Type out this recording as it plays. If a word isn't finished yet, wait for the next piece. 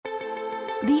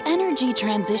The Energy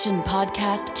Transition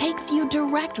Podcast takes you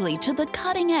directly to the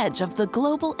cutting edge of the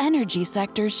global energy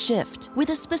sector's shift, with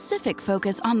a specific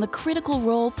focus on the critical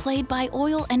role played by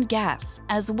oil and gas,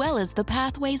 as well as the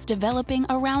pathways developing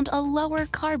around a lower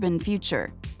carbon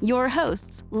future. Your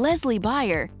hosts, Leslie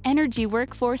Beyer, Energy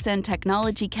Workforce and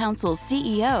Technology Council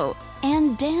CEO,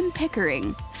 and Dan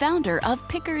Pickering, founder of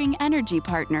Pickering Energy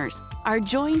Partners, are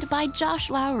joined by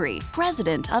Josh Lowry,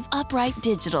 president of Upright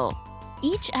Digital.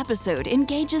 Each episode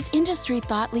engages industry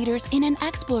thought leaders in an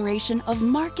exploration of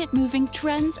market-moving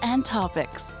trends and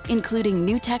topics, including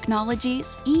new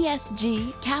technologies,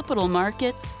 ESG, capital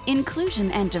markets,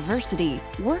 inclusion and diversity,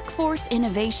 workforce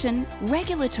innovation,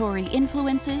 regulatory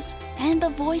influences, and the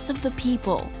voice of the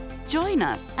people. Join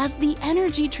us as the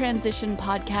Energy Transition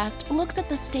Podcast looks at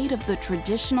the state of the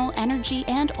traditional energy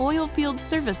and oil field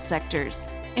service sectors,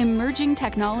 emerging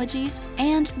technologies,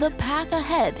 and the path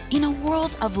ahead in a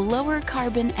world of lower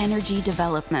carbon energy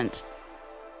development.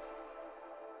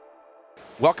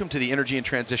 Welcome to the Energy and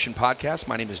Transition Podcast.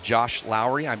 My name is Josh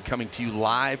Lowry. I'm coming to you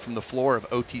live from the floor of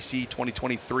OTC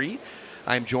 2023.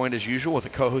 I'm joined as usual with a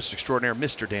co-host extraordinaire,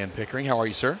 Mr. Dan Pickering. How are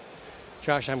you, sir?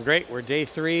 Josh, I'm great. We're day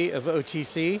 3 of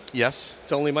OTC. Yes.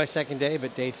 It's only my second day,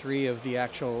 but day 3 of the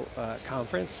actual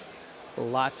conference.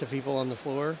 Lots of people on the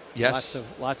floor. Yes.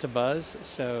 Lots of buzz.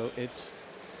 So it's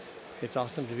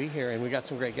awesome to be here, and we got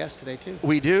some great guests today too.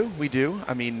 We do.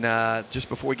 I mean, just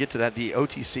before we get to that, the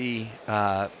OTC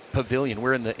pavilion.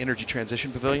 We're in the Energy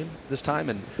Transition Pavilion this time,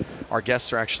 and our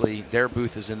guests are actually, their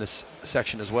booth is in this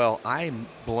section as well. I'm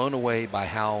blown away by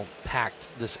how packed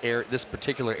this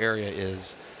particular area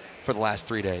is for the last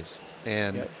 3 days.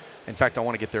 And Yep. In fact, I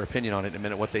want to get their opinion on it in a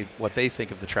minute, what they think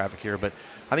of the traffic here. But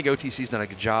I think OTC's done a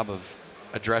good job of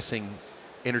addressing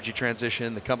energy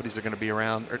transition, the companies that are going to be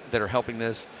around that are helping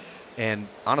this, and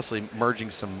honestly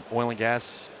merging some oil and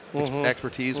gas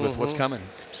expertise with what's coming.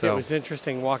 So it was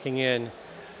interesting walking in.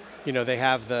 You know, they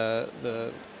have the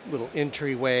little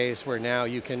entryways where now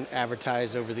you can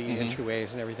advertise over the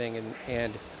entryways and everything.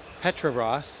 And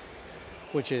Petrobras,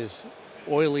 which is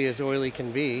oily as oily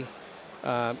can be,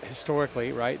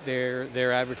 historically, right?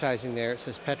 They're advertising there. It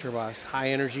says Petrobras,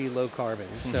 high energy, low carbon.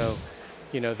 So,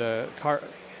 you know, the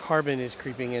carbon is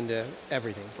creeping into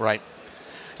everything. Right.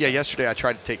 Yeah, yesterday I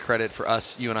tried to take credit for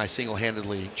you and I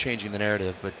single-handedly changing the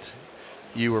narrative, but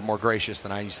you were more gracious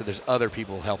than I. You said there's other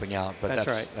people helping out, but that's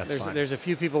right. That's fine. There's a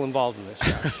few people involved in this,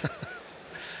 Josh.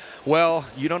 Well,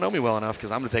 you don't know me well enough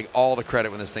because I'm going to take all the credit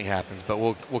when this thing happens, but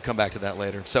we'll come back to that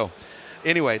later. So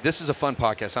anyway, this is a fun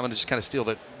podcast. I'm going to just kind of steal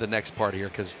the next part here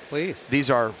because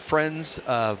these are friends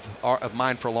of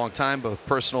mine for a long time, both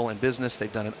personal and business.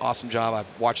 They've done an awesome job.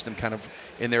 I've watched them kind of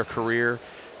in their career,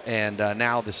 and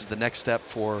now this is the next step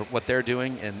for what they're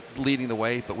doing and leading the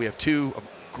way. But we have two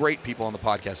great people on the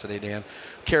podcast today, Dan.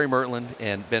 Carrie Murtland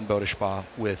and Ben Bodishbaugh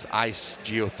with ICE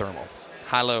Geothermal.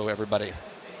 Hello, everybody.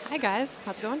 Hi, guys.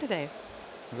 How's it going today?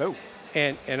 Hello.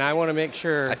 And I want to make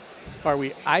sure, are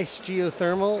we ICE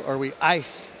geothermal or are we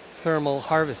ICE thermal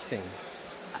harvesting?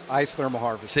 ICE thermal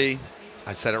harvesting. See,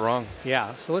 I said it wrong.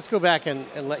 Yeah, so let's go back and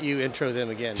let you intro them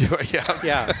again. Do it, yeah.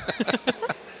 Yeah.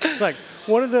 It's like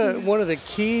one of the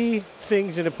key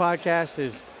things in a podcast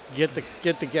is get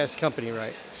the guest company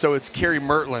right. So it's Carrie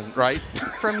Murtland, right?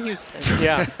 From Houston.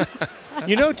 Yeah.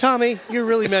 You know, Tommy, you're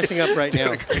really messing up right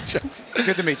now. Great job.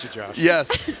 Good to meet you, Josh.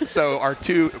 Yes. So our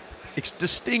two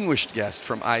distinguished guests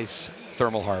from ICE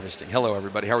Thermal Harvesting. Hello,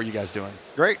 everybody. How are you guys doing?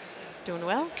 Great. Doing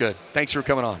well. Good. Thanks for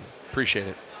coming on. Appreciate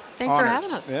it. Thanks Honored. for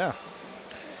having us. Yeah.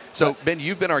 So, Ben,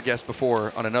 you've been our guest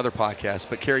before on another podcast,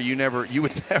 but Carrie, you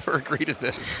would never agree to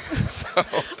this. So,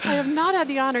 I have not had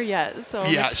the honor yet, so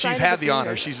I'm yeah, excited she's to had be the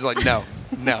honor. here. She's like, no,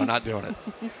 not doing it.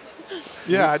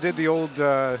 Yeah, I did the old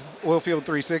Oilfield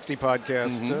 360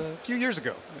 podcast a few years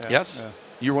ago. Yeah. Yes.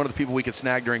 You're one of the people we could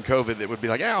snag during COVID that would be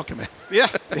like, yeah, I'll come in. Yeah,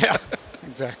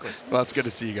 exactly. Well, it's good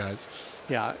to see you guys.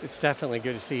 Yeah, it's definitely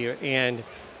good to see you. And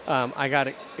I got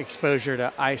exposure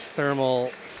to ICE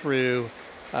thermal through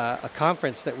a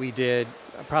conference that we did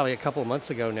probably a couple of months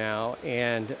ago now,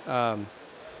 and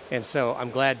so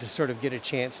I'm glad to sort of get a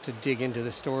chance to dig into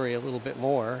the story a little bit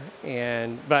more.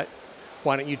 But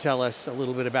why don't you tell us a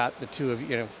little bit about the two of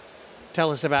you?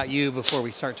 Tell us about you before we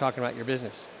start talking about your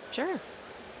business. Sure.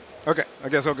 Okay, I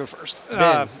guess I'll go first.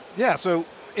 Ben. Yeah, so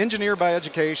engineer by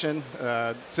education,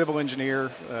 civil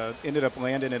engineer, ended up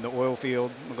landing in the oil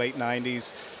field in the late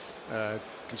 90s.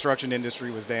 Construction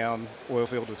industry was down, oil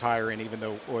field was hiring, even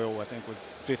though oil, I think, was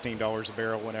 $15 a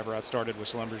barrel whenever I started with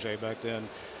Schlumberger back then.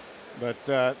 But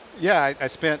I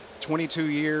spent 22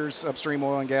 years upstream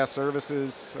oil and gas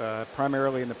services,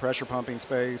 primarily in the pressure pumping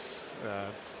space.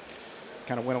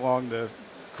 Kind of went along the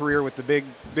career with the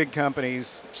big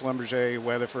companies, Schlumberger,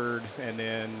 Weatherford, and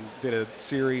then did a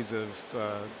series of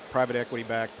private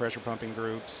equity-backed pressure pumping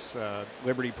groups,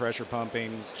 Liberty Pressure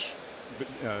Pumping,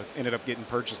 ended up getting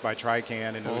purchased by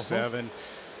Trican in '07.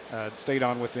 Stayed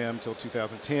on with them till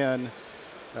 2010.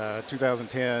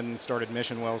 2010 started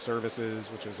Mission Well Services,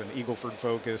 which was an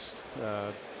Eagleford-focused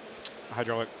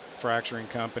hydraulic fracturing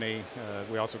company.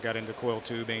 We also got into coil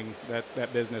tubing.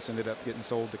 That business ended up getting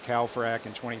sold to Calfrac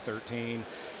in 2013.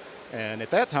 And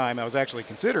at that time, I was actually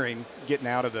considering getting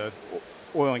out of the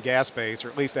oil and gas space, or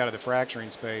at least out of the fracturing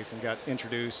space, and got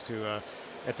introduced to,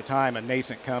 at the time, a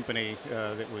nascent company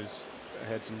that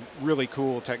had some really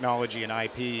cool technology and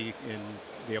IP in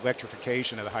the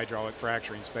electrification of the hydraulic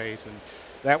fracturing space. And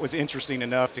that was interesting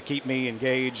enough to keep me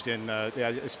engaged. And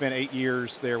I spent 8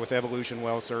 years there with Evolution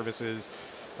Well Services,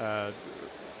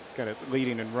 kind of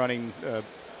leading and running the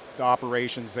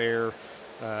operations there.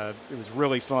 It was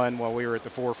really fun while we were at the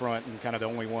forefront and kind of the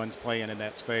only ones playing in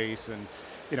that space. And,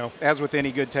 you know, as with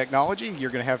any good technology, you're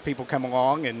going to have people come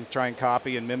along and try and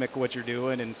copy and mimic what you're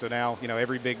doing. And so now, you know,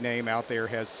 every big name out there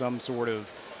has some sort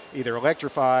of either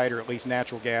electrified or at least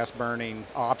natural gas burning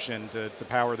option to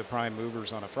power the prime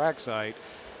movers on a frac site.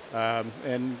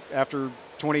 And after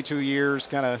 22 years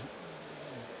kind of,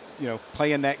 you know,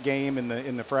 playing that game in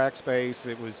the frac space,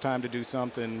 it was time to do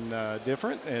something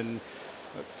different. And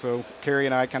so Carrie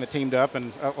and I kind of teamed up,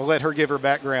 and I'll let her give her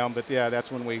background, but yeah,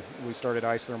 that's when we started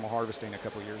ice thermal harvesting a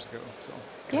couple years ago. So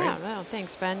Yeah, well,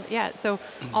 thanks, Ben. Yeah, so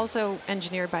also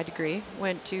engineer by degree.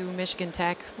 Went to Michigan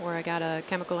Tech, where I got a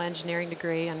chemical engineering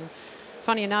degree, and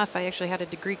funny enough, I actually had a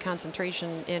degree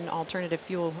concentration in alternative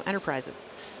fuel enterprises.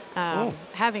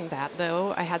 Having that,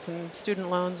 though, I had some student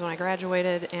loans when I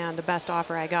graduated, and the best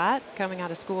offer I got coming out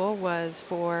of school was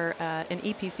for an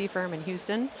EPC firm in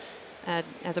Houston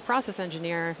as a process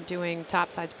engineer doing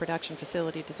topsides production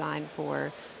facility design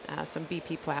for some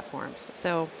BP platforms.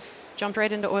 So jumped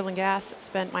right into oil and gas,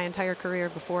 spent my entire career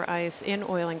before ICE in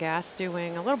oil and gas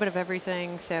doing a little bit of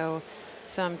everything. So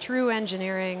some true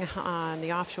engineering on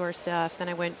the offshore stuff. Then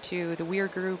I went to the Weir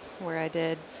Group, where I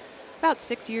did about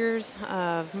 6 years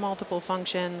of multiple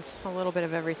functions, a little bit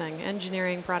of everything: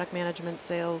 engineering, product management,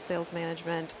 sales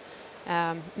management.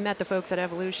 Met the folks at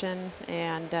Evolution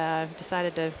and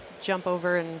decided to jump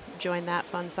over and join that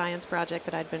fun science project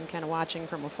that I'd been kind of watching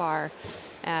from afar.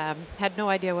 Had no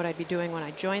idea what I'd be doing when I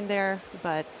joined there,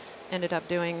 but ended up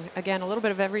doing, again, a little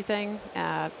bit of everything.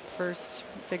 First,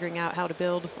 figuring out how to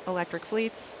build electric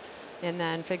fleets, and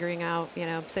then figuring out, you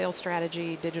know, sales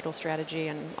strategy, digital strategy,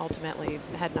 and ultimately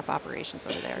heading up operations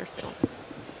over there. So.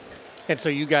 And so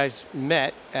you guys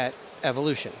met at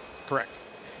Evolution. correct.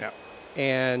 Yeah.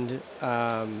 And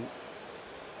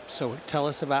so tell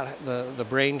us about the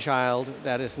brainchild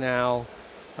that is now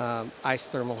ice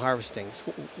thermal harvesting.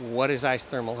 What is ice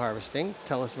thermal harvesting?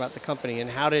 Tell us about the company, and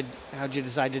how'd you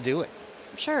decide to do it?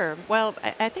 Sure. Well,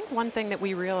 I think one thing that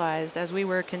we realized as we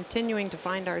were continuing to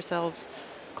find ourselves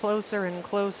closer and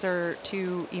closer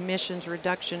to emissions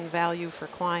reduction value for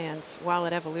clients while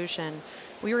at Evolution,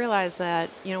 we realized that,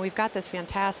 you know, we've got this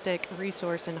fantastic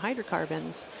resource in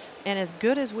hydrocarbons, and as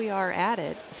good as we are at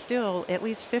it, still at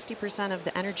least 50% of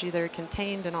the energy that are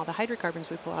contained in all the hydrocarbons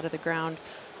we pull out of the ground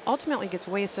ultimately gets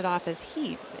wasted off as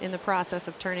heat in the process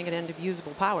of turning it into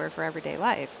usable power for everyday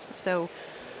life. So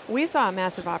we saw a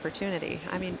massive opportunity.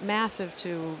 I mean, massive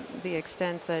to the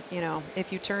extent that, you know,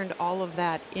 if you turned all of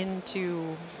that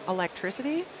into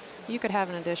electricity, you could have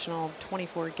an additional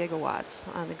 24 gigawatts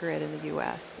on the grid in the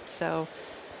U.S. So,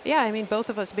 yeah, I mean, both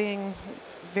of us being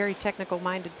very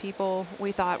technical-minded people,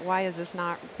 we thought, why is this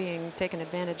not being taken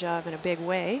advantage of in a big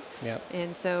way? Yep.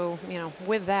 And so, you know,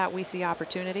 with that, we see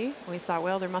opportunity. We thought,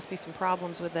 well, there must be some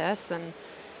problems with this, and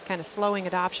kind of slowing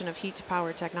adoption of heat to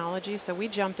power technology. So we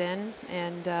jumped in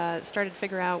and started to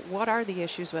figure out what are the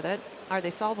issues with it, are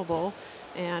they solvable,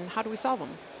 and how do we solve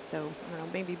them? So, I don't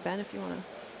know, maybe Ben, if you want to.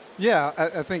 Yeah,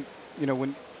 I think, you know,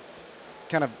 when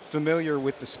kind of familiar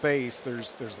with the space,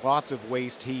 there's lots of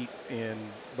waste heat in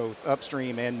both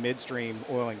upstream and midstream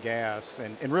oil and gas,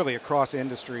 and really across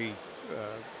industry,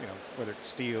 you know, whether it's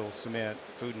steel, cement,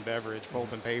 food and beverage,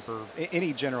 pulp and paper,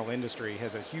 any general industry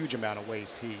has a huge amount of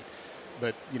waste heat.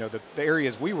 But, you know, the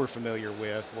areas we were familiar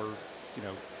with were, you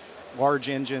know, large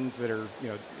engines that are, you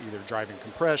know, either driving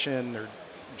compression or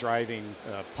driving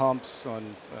pumps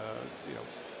on, you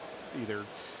know, either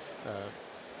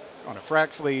on a frac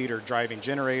fleet or driving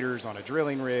generators on a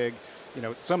drilling rig. You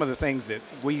know, some of the things that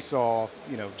we saw,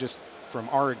 you know, just from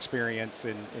our experience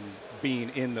in being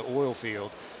in the oil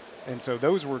field. And so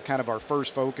those were kind of our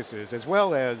first focuses, as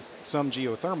well as some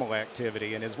geothermal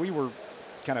activity. And as we were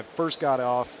kind of first got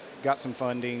off got some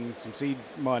funding, some seed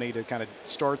money to kind of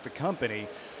start the company,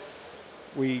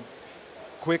 we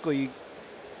quickly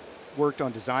worked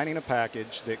on designing a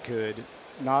package that could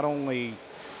not only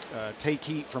take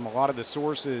heat from a lot of the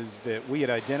sources that we had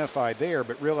identified there,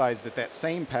 but realized that that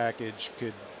same package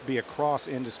could be across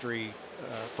industry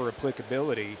for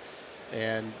applicability.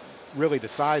 And really the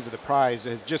size of the prize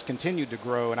has just continued to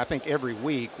grow. And I think every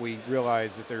week we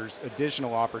realize that there's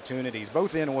additional opportunities,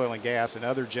 both in oil and gas and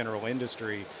other general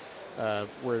industry,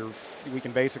 where we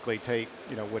can basically take,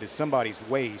 what is somebody's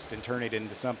waste and turn it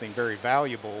into something very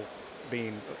valuable,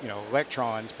 being,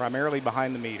 electrons primarily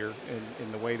behind the meter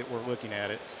in the way that we're looking at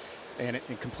it, and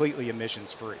completely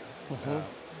emissions free. Mm-hmm.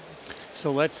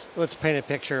 So let's paint a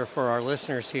picture for our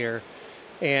listeners here,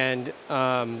 and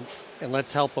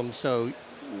let's help them. So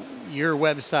your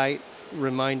website,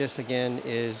 remind us again,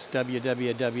 is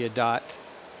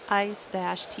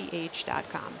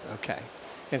ice-th.com. Okay.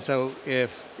 And so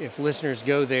if listeners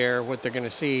go there, what they're going to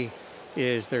see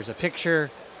is there's a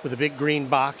picture with a big green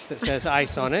box that says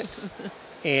ice on it.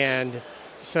 And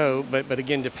so, but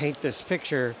again, to paint this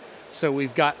picture, so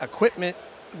we've got equipment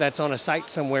that's on a site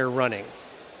somewhere running,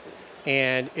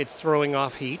 and it's throwing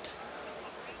off heat.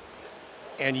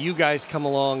 And you guys come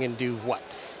along and do what?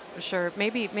 Sure.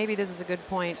 Maybe this is a good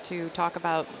point to talk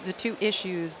about the two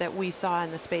issues that we saw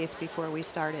in the space before we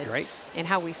started, right, and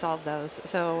how we solved those.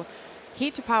 So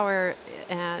heat to power,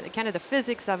 kind of the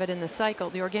physics of it in the cycle,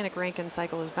 the organic Rankine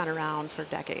cycle has been around for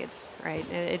decades,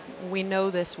 right? We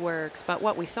know this works, but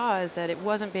what we saw is that it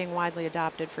wasn't being widely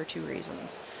adopted for two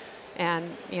reasons.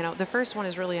 And the first one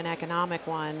is really an economic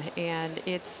one, and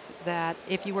it's that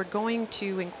if you were going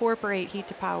to incorporate heat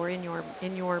to power in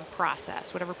your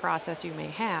process, whatever process you may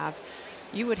have,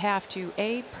 you would have to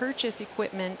purchase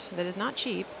equipment that is not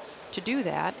cheap to do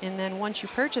that, and then once you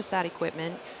purchase that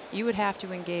equipment, you would have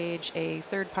to engage a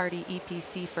third-party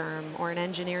EPC firm or an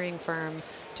engineering firm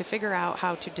to figure out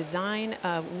how to design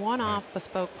a one-off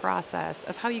bespoke process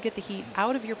of how you get the heat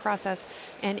out of your process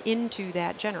and into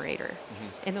that generator. Mm-hmm.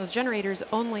 And those generators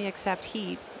only accept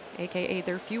heat, aka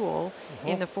their fuel,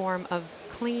 in the form of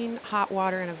clean hot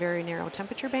water in a very narrow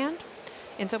temperature band.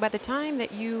 And so by the time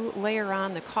that you layer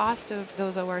on the cost of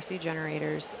those ORC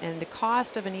generators and the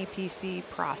cost of an EPC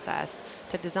process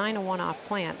to design a one-off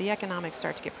plant, the economics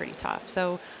start to get pretty tough.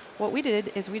 So what we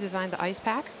did is we designed the ice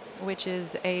pack, which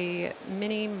is a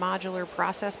mini modular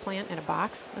process plant in a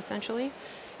box, essentially.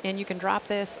 And you can drop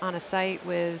this on a site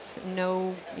with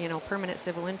no, permanent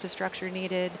civil infrastructure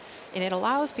needed, and it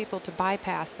allows people to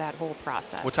bypass that whole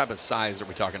process. What type of size are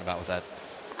we talking about with that?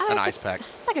 An ice pack?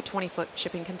 It's like a 20-foot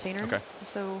shipping container. Okay.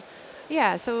 So,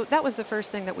 yeah, so that was the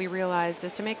first thing that we realized,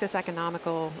 is to make this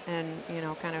economical and,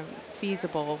 kind of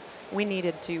feasible, we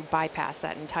needed to bypass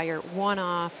that entire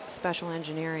one-off special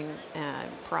engineering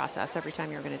process every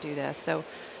time you're going to do this. So,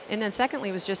 and then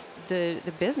secondly was just the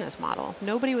business model.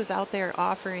 Nobody was out there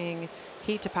offering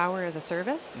heat to power as a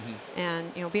service. Mm-hmm.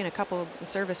 And, being a couple of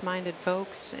service-minded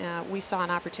folks, we saw an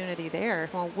opportunity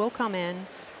there. Well, we'll come in,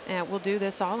 and we'll do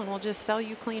this all, and we'll just sell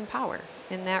you clean power.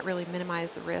 And that really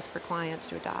minimized the risk for clients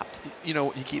to adopt.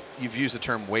 You've used the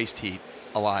term waste heat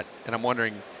a lot, and I'm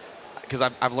wondering, because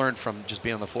I've learned from just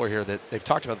being on the floor here that they've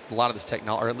talked about a lot of this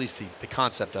technology, or at least the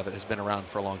concept of it has been around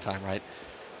for a long time, right?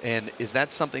 And is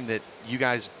that something that you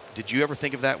guys, did you ever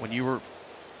think of that when you were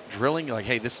drilling? Like,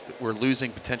 hey, we're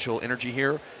losing potential energy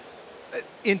here?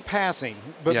 In passing,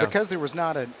 but because there was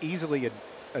not an easily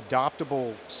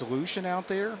adoptable solution out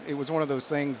there, it was one of those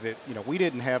things that we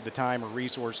didn't have the time or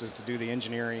resources to do the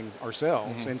engineering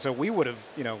ourselves, and so we would have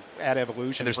at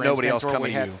Evolution. And there's nobody else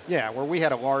coming to you. Yeah, where we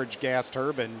had a large gas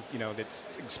turbine, that's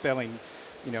expelling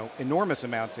enormous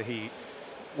amounts of heat.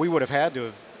 We would have had to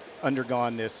have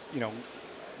undergone this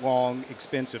long,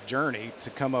 expensive journey to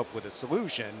come up with a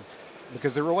solution,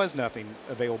 because there was nothing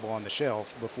available on the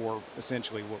shelf before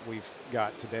essentially what we've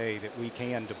got today that we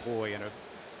can deploy in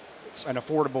an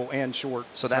affordable and short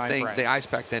So that thing, frame. the ice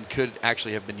pack then could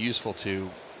actually have been useful to...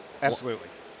 Absolutely.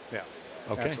 Yeah.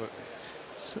 Okay. Absolutely.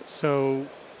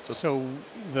 So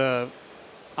the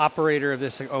operator of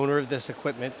this, owner of this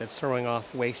equipment that's throwing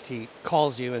off waste heat,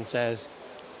 calls you and says,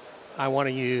 I want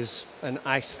to use an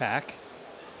ice pack.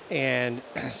 And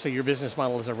so your business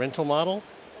model is a rental model.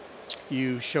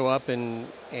 You show up and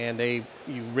you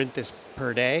rent this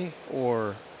per day,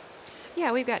 or?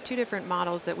 Yeah, we've got two different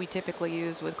models that we typically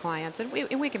use with clients, and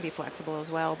we can be flexible as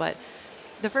well. But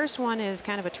the first one is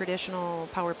kind of a traditional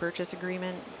power purchase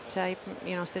agreement type,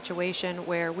 situation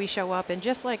where we show up, and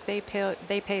just like they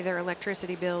pay their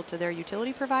electricity bill to their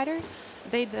utility provider,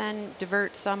 they then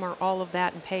divert some or all of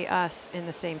that and pay us in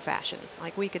the same fashion.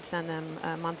 Like we could send them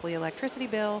a monthly electricity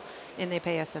bill, and they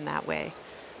pay us in that way.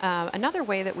 Another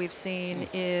way that we've seen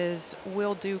is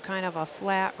we'll do kind of a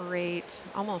flat rate,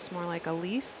 almost more like a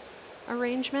lease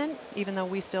arrangement, even though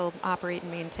we still operate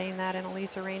and maintain that in a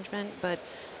lease arrangement. But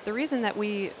the reason that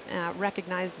we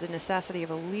recognize the necessity of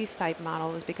a lease type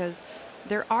model is because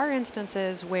there are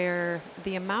instances where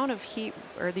the amount of heat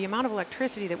or the amount of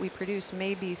electricity that we produce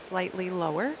may be slightly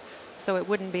lower, so it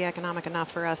wouldn't be economic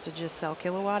enough for us to just sell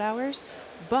kilowatt hours,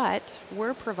 but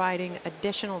we're providing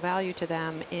additional value to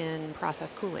them in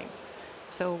process cooling.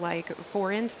 So like,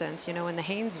 for instance, in the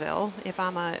Haynesville, if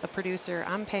I'm a producer,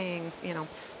 I'm paying,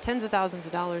 tens of thousands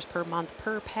of dollars per month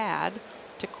per pad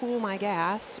to cool my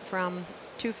gas from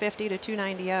 250 to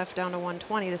 290F down to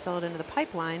 120 to sell it into the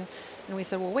pipeline. And we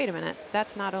said, well, wait a minute,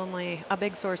 that's not only a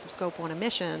big source of Scope 1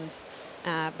 emissions,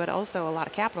 but also a lot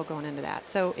of capital going into that.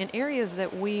 So in areas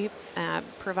that we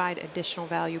provide additional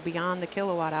value beyond the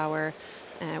kilowatt hour,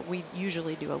 we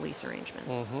usually do a lease arrangement.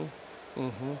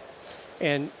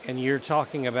 And you're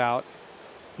talking about,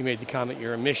 you made the comment,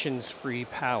 your emissions-free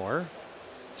power.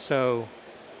 So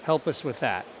help us with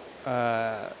that.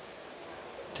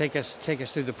 Take us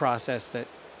through the process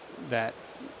that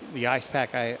the ice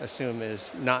pack, I assume,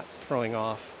 is not throwing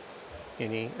off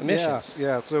any emissions.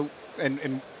 Yeah. So,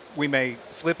 and we may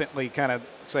flippantly kind of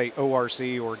say ORC,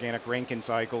 organic Rankine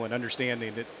cycle, and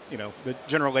understanding that, the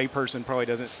general layperson probably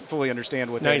doesn't fully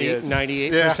understand what that is.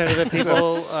 98% of the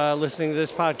people listening to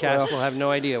this podcast will have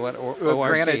no idea what ORC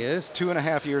granted, is.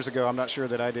 2.5 years ago, I'm not sure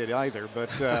that I did either,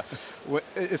 but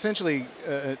essentially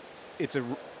it's a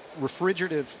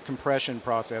refrigerative compression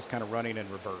process kind of running in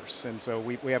reverse. And so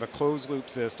we have a closed loop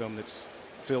system that's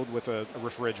filled with a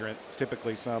refrigerant. It's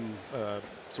typically some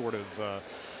sort of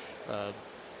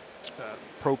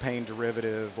propane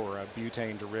derivative or a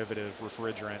butane derivative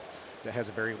refrigerant that has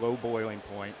a very low boiling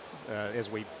point. As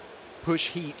we push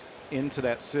heat into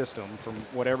that system from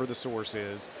whatever the source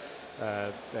is,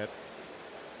 that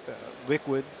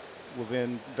liquid will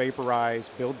then vaporize,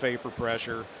 build vapor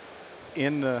pressure.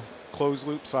 In the closed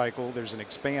loop cycle, there's an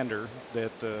expander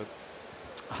that the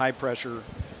high pressure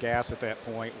gas at that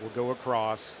point will go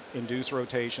across, induce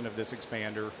rotation of this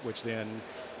expander, which then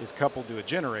is coupled to a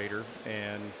generator,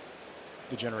 and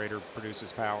the generator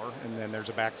produces power. And then there's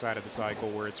a backside of the cycle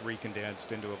where it's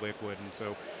recondensed into a liquid. And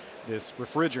so this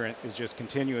refrigerant is just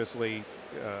continuously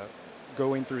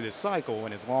going through this cycle.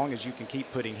 And as long as you can keep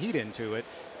putting heat into it,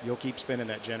 you'll keep spinning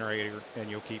that generator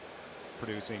and you'll keep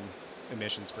producing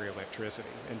emissions-free electricity.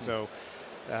 And so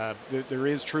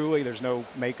there's no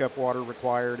makeup water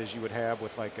required as you would have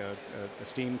with like a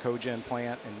steam cogen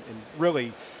plant. And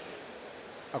really,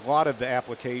 a lot of the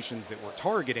applications that we're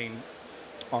targeting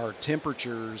are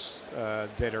temperatures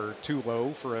that are too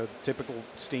low for a typical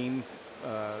steam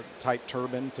type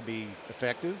turbine to be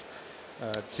effective.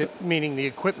 Meaning the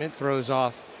equipment throws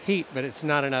off heat, but it's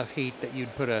not enough heat that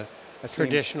you'd put a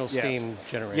traditional steam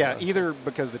generator. Yeah, either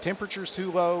because the temperature's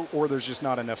too low or there's just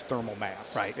not enough thermal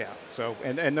mass. Right. Yeah. So,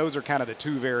 and those are kind of the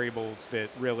two variables that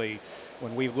really,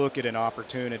 when we look at an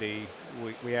opportunity,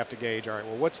 we have to gauge, all right,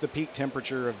 well, what's the peak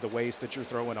temperature of the waste that you're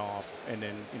throwing off? And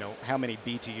then, how many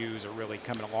BTUs are really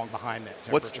coming along behind that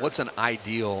temperature? What's an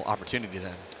ideal opportunity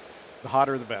then? The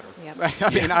hotter the better. Yep. I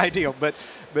mean, ideal, but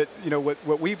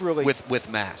what we've really... With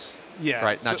mass. Yeah.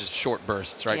 Right, not just short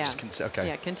bursts, right? Yeah. Just okay.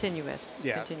 Yeah, continuous.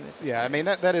 Yeah. Continuous. Yeah, I mean,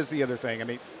 that is the other thing. I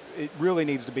mean, it really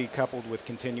needs to be coupled with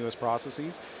continuous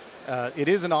processes. It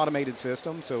is an automated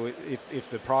system, so if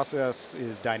the process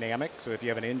is dynamic, so if you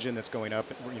have an engine that's going up,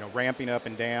 ramping up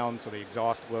and down, so the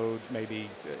exhaust loads may be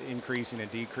increasing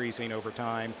and decreasing over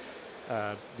time,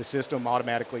 the system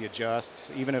automatically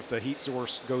adjusts. Even if the heat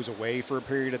source goes away for a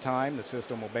period of time, the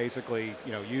system will basically,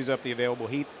 use up the available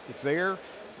heat that's there,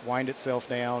 wind itself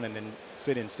down, and then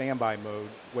sit in standby mode,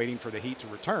 waiting for the heat to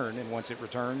return. And once it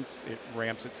returns, it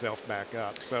ramps itself back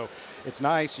up. So it's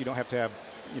nice. You don't have to have,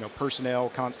 personnel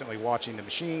constantly watching the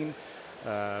machine.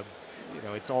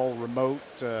 It's all remote.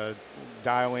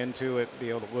 Dial into it, be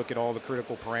able to look at all the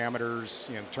critical parameters.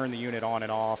 Turn the unit on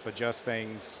and off, adjust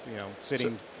things.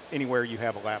 Sitting anywhere you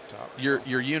have a laptop.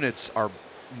 Your units are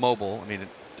mobile. I mean,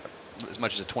 as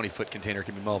much as a 20-foot container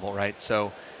can be mobile, right?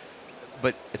 So.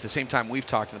 But at the same time, we've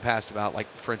talked in the past about, like,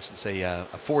 for instance, a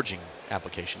forging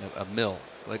application, a mill,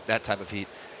 like that type of heat,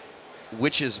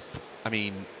 which is,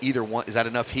 either one, is that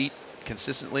enough heat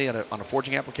consistently on a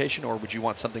forging application, or would you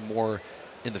want something more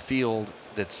in the field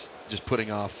that's just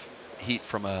putting off heat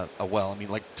from a well?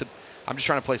 I'm just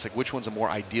trying to place, which one's a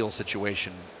more ideal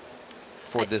situation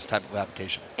for this type of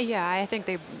application? Yeah, I think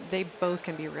they both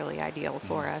can be really ideal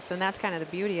for us. And that's kind of the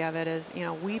beauty of it is,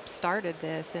 we started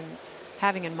this and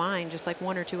having in mind just like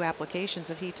one or two applications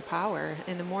of heat to power.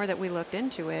 And the more that we looked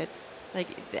into it,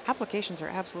 Like, the applications are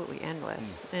absolutely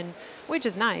endless, and which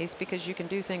is nice because you can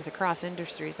do things across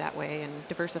industries that way and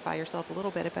diversify yourself a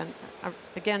little bit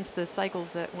against the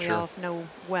cycles that we all know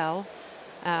well.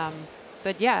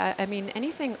 But yeah, I mean,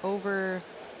 anything over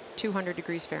 200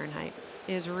 degrees Fahrenheit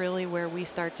is really where we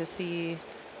start to see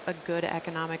a good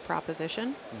economic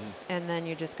proposition. And then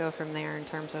you just go from there in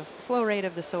terms of flow rate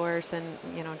of the source. And,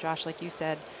 you know, Josh, like you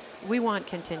said, we want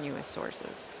continuous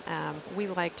sources. We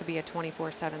like to be a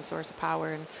 24/7 source of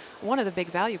power. And one of the big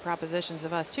value propositions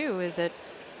of us, too, is that,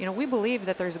 you know, we believe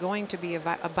that there's going to be a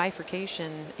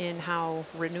bifurcation in how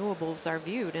renewables are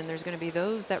viewed. And there's going to be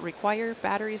those that require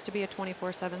batteries to be a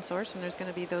 24/7 source, and there's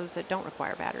going to be those that don't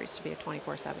require batteries to be a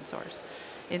 24/7 source.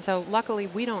 And so luckily,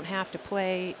 we don't have to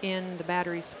play in the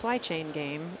battery supply chain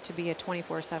game to be a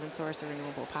 24/7 source of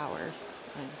renewable power.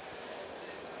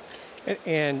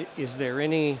 And is there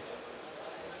any,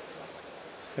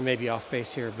 I may be off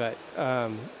base here, but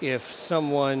if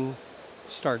someone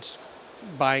starts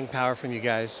buying power from you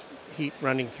guys, heat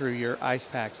running through your ice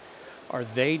packs, are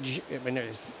they, I mean,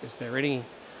 is there any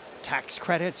tax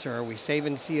credits, or are we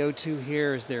saving CO2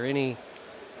 here? Is there any,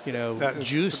 you know,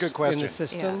 juice in the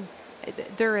system? Yeah.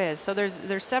 There is. So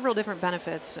there's several different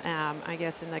benefits, I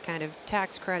guess, in the kind of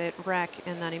tax credit, REC,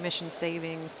 and then emission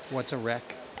savings. What's a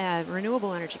REC?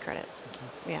 Renewable energy credit.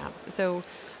 Okay. Yeah. So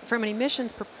from an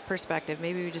emissions perspective,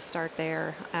 maybe we just start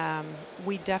there.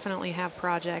 We definitely have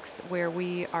projects where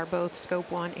we are both Scope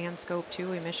 1 and Scope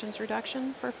 2 emissions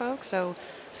reduction for folks. So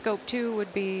Scope 2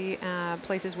 would be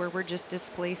places where we're just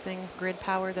displacing grid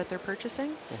power that they're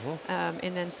purchasing.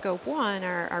 And then Scope 1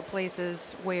 are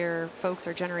places where folks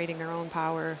are generating their own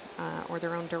power or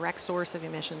their own direct source of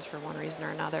emissions for one reason or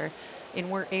another,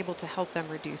 and we're able to help them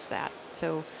reduce that.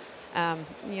 So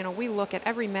you know, we look at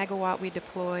every megawatt we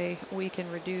deploy, we can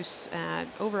reduce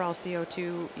overall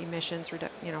CO2 emissions,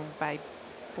 you know, by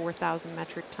 4,000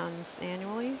 metric tons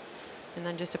annually. And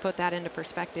then just to put that into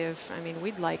perspective, I mean,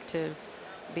 we'd like to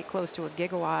be close to a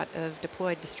gigawatt of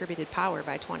deployed distributed power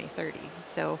by 2030.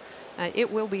 So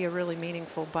it will be a really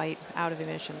meaningful bite out of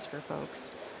emissions for folks.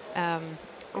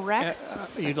 Rex?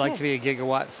 You'd like to be a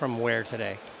gigawatt from where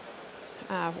today?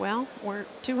 Well, we're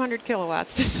 200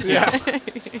 kilowatts.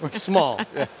 We're small.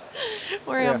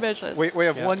 We're ambitious. We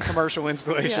have one commercial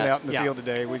installation out in the field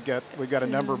today. We've got a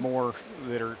number more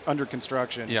that are under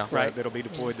construction. That'll be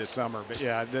deployed this summer. But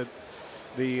yeah,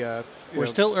 we're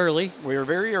still early. We are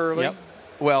very early. Yep.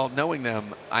 Well, knowing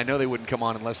them, I know they wouldn't come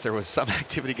on unless there was some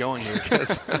activity going here.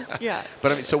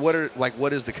 But I mean, so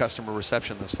what is the customer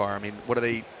reception thus far? I mean,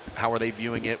 how are they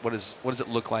viewing it? What does it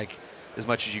look like, as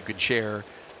much as you can share,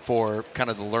 for kind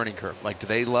of the learning curve? Like, do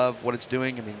they love what it's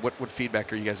doing? I mean, what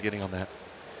feedback are you guys getting on that?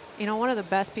 You know, one of the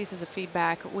best pieces of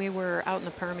feedback, we were out in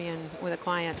the Permian with a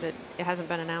client that it hasn't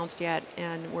been announced yet,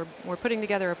 and we're putting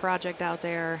together a project out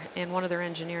there, and one of their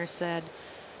engineers said,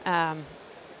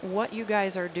 what you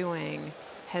guys are doing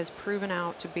has proven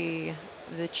out to be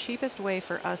the cheapest way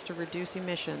for us to reduce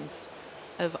emissions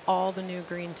of all the new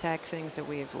green tech things that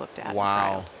we've looked at and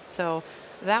trialed. So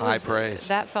that high praise.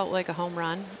 That felt like a home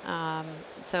run.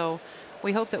 So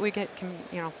we hope that we get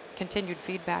continued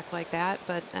feedback like that.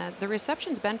 But the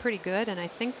reception's been pretty good, and I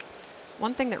think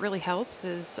one thing that really helps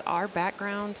is our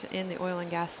background in the oil and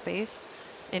gas space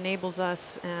enables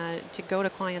us to go to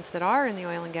clients that are in the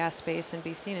oil and gas space and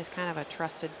be seen as kind of a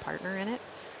trusted partner in it.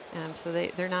 So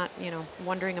they're not,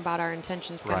 wondering about our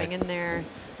intentions coming in there.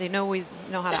 They know we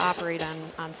know how to operate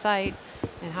on site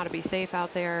and how to be safe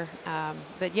out there.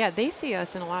 But yeah, they see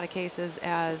us in a lot of cases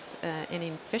as an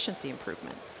efficiency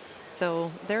improvement.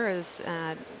 So there is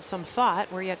some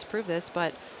thought, we're yet to prove this,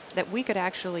 but that we could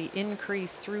actually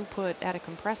increase throughput at a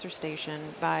compressor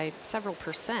station by several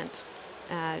percent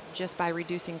just by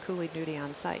reducing cooling duty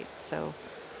on site. So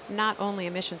not only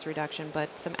emissions reduction, but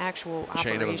some actual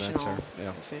operational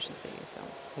efficiency. So,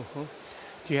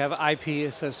 do you have IP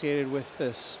associated with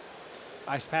this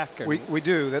ice pack? We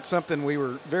do. That's something we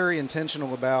were very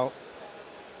intentional about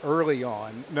early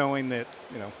on, knowing that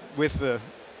with the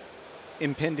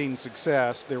impending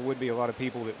success, there would be a lot of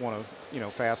people that want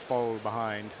to fast follow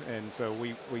behind, and so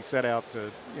we set out to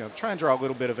try and draw a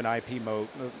little bit of an IP moat,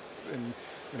 and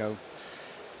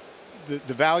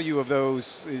The value of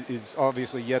those is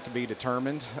obviously yet to be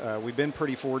determined. We've been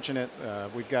pretty fortunate.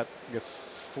 We've got, I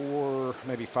guess, 4,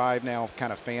 maybe 5 now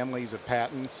kind of families of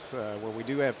patents, where we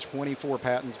do have 24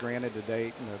 patents granted to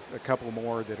date, and a couple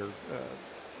more that are,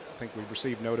 I think we've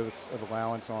received notice of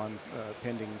allowance on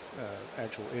pending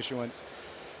actual issuance.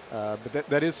 But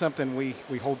that is something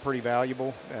we hold pretty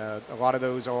valuable. A lot of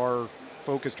those are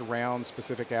focused around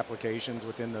specific applications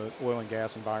within the oil and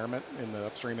gas environment in the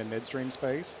upstream and midstream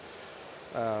space.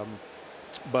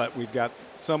 but we've got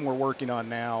some we're working on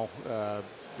now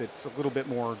that's a little bit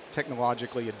more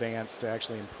technologically advanced to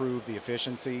actually improve the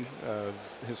efficiency of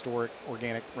historic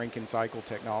organic Rankine cycle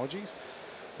technologies.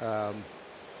 But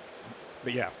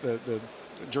yeah, the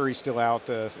jury's still out.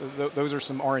 Those are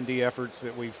some R&D efforts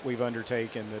that we've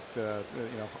undertaken that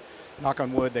knock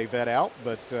on wood, they vet out.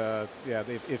 But yeah,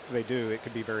 if they do, it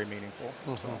could be very meaningful.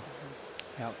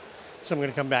 Mm-hmm. So I'm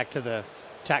going to come back to the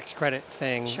tax credit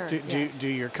thing. Sure. Do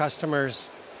your customers,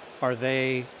 are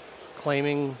they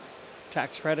claiming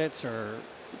tax credits, or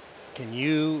can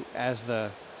you, as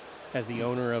the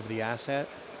owner of the asset?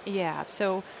 Yeah,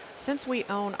 so since we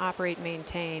own, operate,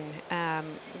 maintain,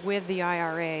 with the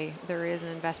IRA, there is an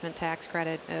investment tax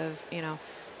credit of,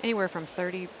 anywhere from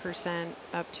 30%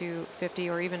 up to 50,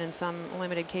 or even in some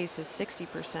limited cases,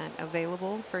 60%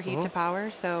 available for heat to power.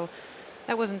 So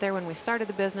that wasn't there when we started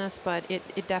the business, but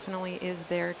it definitely is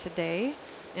there today.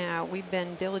 We've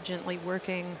been diligently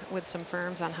working with some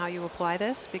firms on how you apply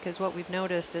this, because what we've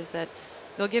noticed is that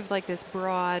they'll give like this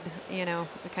broad,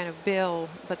 kind of bill,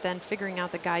 but then figuring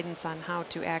out the guidance on how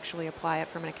to actually apply it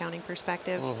from an accounting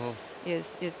perspective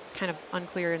is kind of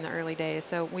unclear in the early days.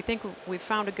 So we think we've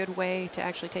found a good way to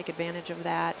actually take advantage of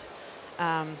that.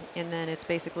 And then it's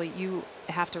basically you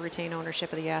have to retain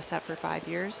ownership of the asset for 5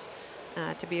 years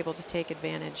to be able to take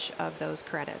advantage of those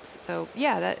credits. So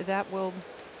yeah, that will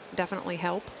definitely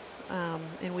help.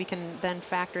 And we can then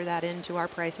factor that into our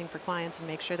pricing for clients and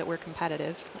make sure that we're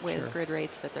competitive with grid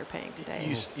rates that they're paying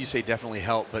today. You say definitely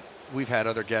help, but we've had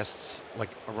other guests like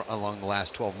along the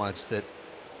last 12 months that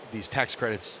these tax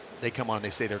credits, they come on and they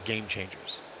say they're game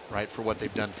changers, right, for what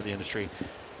they've done for the industry.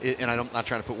 And I'm not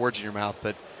trying to put words in your mouth,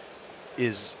 but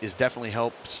is definitely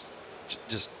helps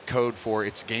just code for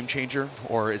it's game changer,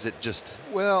 or is it just?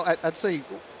 Well, I'd say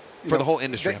for the whole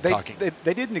industry, I'm talking.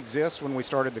 They didn't exist when we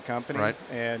started the company. Right.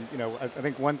 And, I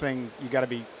think one thing you got to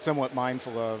be somewhat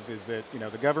mindful of is that,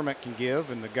 the government can give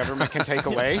and the government can take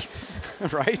away,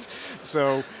 right?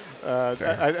 So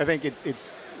I think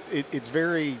it's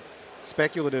very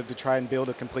speculative to try and build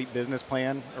a complete business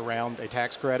plan around a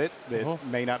tax credit that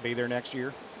may not be there next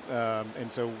year.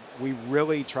 And so we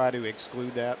really try to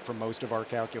exclude that from most of our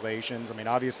calculations. I mean,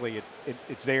 obviously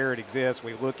it's there, it exists,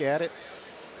 we look at it,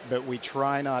 but we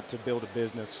try not to build a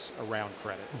business around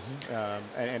credits.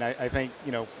 And I think,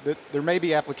 there may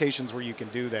be applications where you can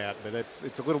do that, but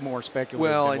it's a little more speculative.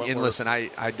 Well, and listen, I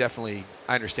definitely,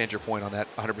 I understand your point on that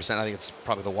 100%. I think it's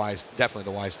probably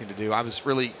definitely the wise thing to do.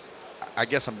 I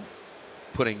guess I'm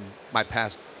putting my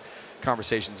past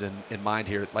conversations in mind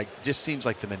here. Like, just seems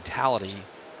like the mentality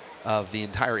of the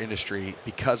entire industry,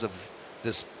 because of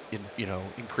this,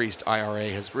 increased IRA,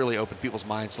 has really opened people's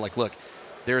minds to like, look,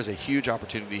 there is a huge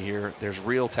opportunity here. There's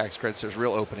real tax credits. There's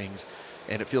real openings.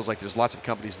 And it feels like there's lots of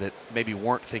companies that maybe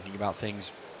weren't thinking about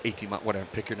things 18 months, whatever,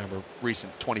 pick your number,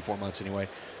 recent 24 months anyway,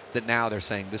 that now they're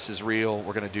saying this is real.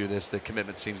 We're going to do this. The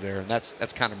commitment seems there. And that's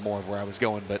kind of more of where I was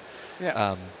going. But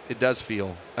it does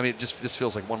feel, this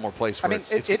feels like one more place where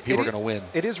people are going to win.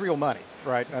 It is real money,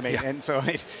 right? And so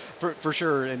for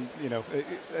sure. And,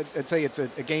 I'd say it's a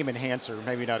game enhancer,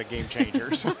 maybe not a game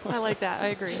changer. So. I like that. I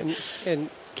agree. And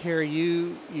Carrie,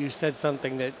 you said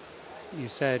something that you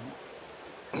said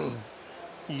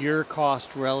your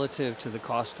cost relative to the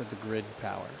cost of the grid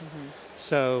power.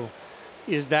 So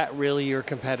is that really your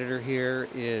competitor here?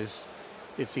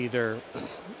 It's either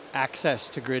access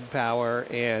to grid power,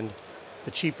 and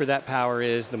the cheaper that power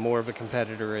is, the more of a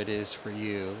competitor it is for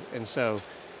you. And so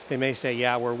they may say,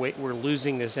 yeah, we're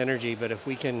losing this energy, but if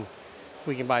we can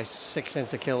buy 6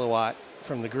 cents a kilowatt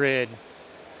from the grid,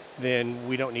 then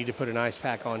we don't need to put an ice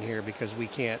pack on here because we're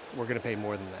going to pay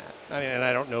more than that. And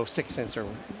I don't know if 6 cents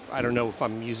I don't know if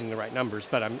I'm using the right numbers,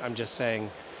 but I'm just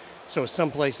saying, so if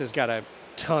some place has got a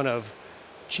ton of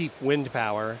cheap wind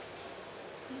power,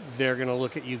 they're going to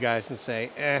look at you guys and say,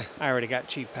 I already got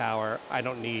cheap power. I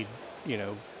don't need,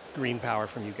 green power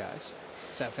from you guys.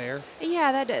 Is that fair?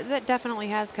 Yeah, that definitely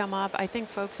has come up. I think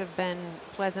folks have been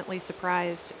pleasantly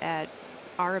surprised at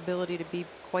our ability to be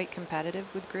quite competitive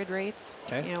with grid rates.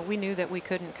 Okay. We knew that we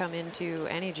couldn't come into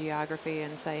any geography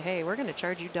and say, hey, we're going to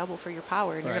charge you double for your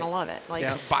power and you're going to love it. Like,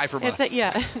 buy from us.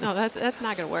 No, that's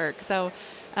not going to work. So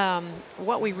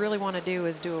what we really want to do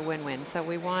is do a win-win. So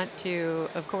we want to,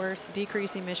 of course,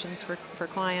 decrease emissions for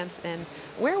clients, and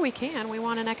where we can, we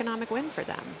want an economic win for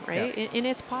them, right? Yeah. And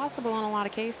it's possible in a lot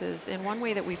of cases. And one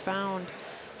way that we found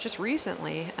just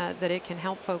recently that it can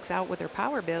help folks out with their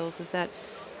power bills is that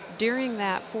during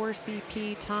that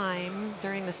 4CP time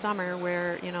during the summer,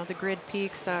 where the grid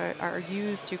peaks are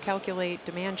used to calculate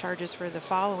demand charges for the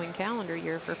following calendar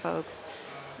year for folks,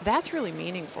 that's really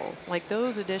meaningful. Like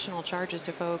those additional charges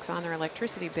to folks on their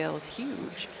electricity bill is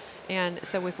huge. And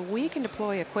so if we can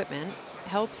deploy equipment,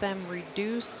 help them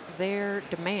reduce their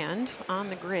demand on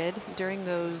the grid during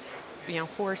those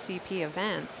 4 CP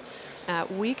events,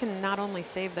 we can not only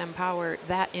save them power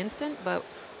that instant, but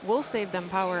we'll save them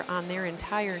power on their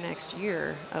entire next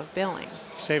year of billing.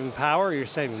 Saving power or you're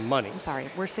saving money? I'm sorry,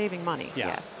 we're saving money. Yeah.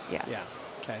 Yes. Yeah.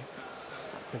 Okay.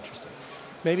 Interesting.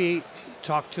 Maybe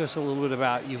talk to us a little bit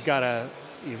about you've got a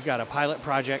pilot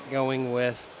project going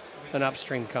with an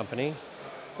upstream company.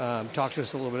 Talk to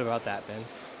us a little bit about that, Ben.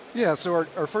 Yeah, so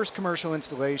our first commercial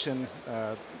installation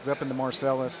is up in the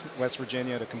Marcellus, West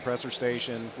Virginia, at a compressor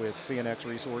station with CNX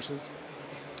Resources.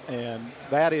 And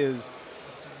that is,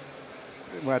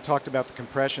 when I talked about the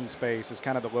compression space, is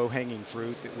kind of the low-hanging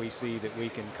fruit that we see that we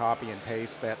can copy and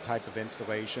paste that type of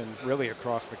installation really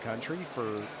across the country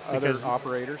for other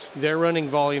operators. They're running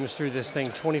volumes through this thing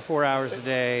 24 hours a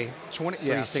day,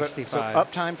 365. So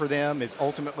uptime for them is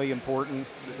ultimately important,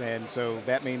 and so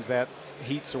that means that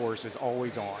heat source is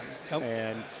always on. Yep.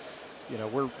 And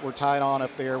we're tied on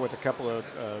up there with a couple of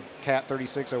Cat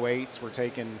 3608s. We're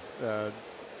taking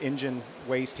engine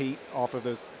waste heat off of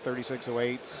those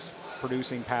 3608s,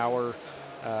 producing power,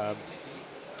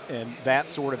 and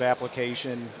that sort of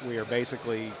application we are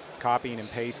basically copying and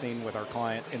pasting with our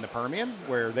client in the Permian,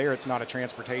 where there it's not a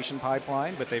transportation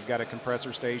pipeline, but they've got a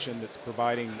compressor station that's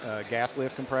providing gas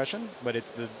lift compression, but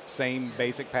it's the same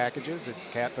basic packages. It's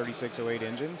Cat 3608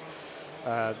 engines,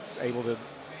 able to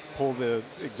pull the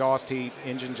exhaust heat,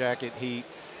 engine jacket heat,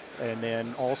 and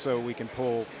then also we can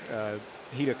pull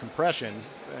heat of compression,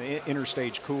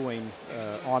 interstage cooling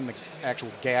on the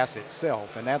actual gas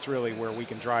itself. And that's really where we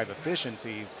can drive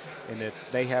efficiencies in that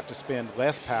they have to spend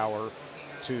less power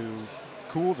to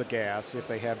cool the gas if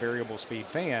they have variable speed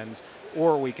fans,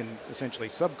 or we can essentially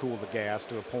subcool the gas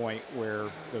to a point where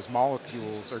those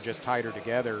molecules are just tighter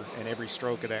together and every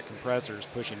stroke of that compressor is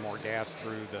pushing more gas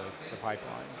through the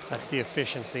pipeline. That's the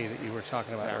efficiency that you were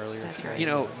talking about earlier. That's right.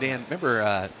 Dan,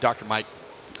 remember Dr. Mike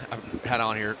I had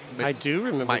on here? I do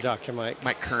remember Dr.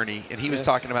 Mike Kearney, and he was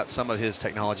talking about some of his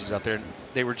technologies out there, and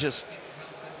they were just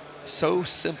so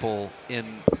simple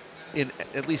in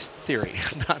at least theory,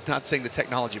 not saying the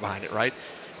technology behind it, right?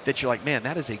 That you're like, man,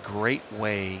 that is a great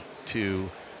way to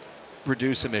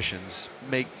reduce emissions,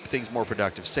 make things more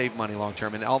productive, save money long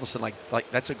term, and all of a sudden, like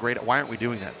that's a great. Why aren't we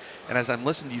doing that? And as I'm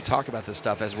listening to you talk about this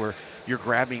stuff, as you're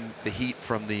grabbing the heat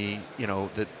from the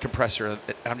the compressor,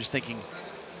 and I'm just thinking,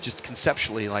 just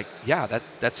conceptually, like, yeah,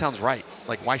 that sounds right.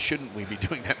 Like, why shouldn't we be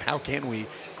doing that? How can we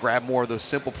grab more of those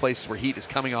simple places where heat is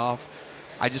coming off?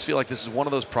 I just feel like this is one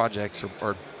of those projects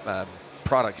or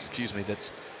products,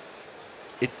 that's.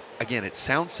 Again, it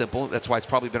sounds simple. That's why it's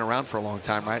probably been around for a long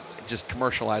time, right? Just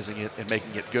commercializing it and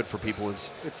making it good for people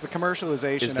is it's the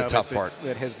commercialization is the of tough it part.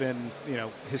 that has been,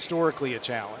 historically a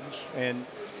challenge. And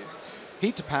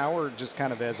heat to power, just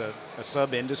kind of as a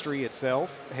sub-industry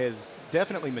itself, has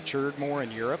definitely matured more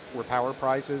in Europe, where power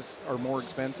prices are more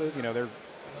expensive. They're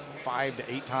 5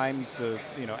 to 8 times the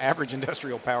average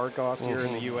industrial power cost here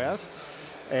in the U.S.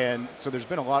 And so there's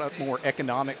been a lot more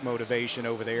economic motivation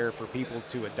over there for people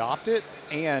to adopt it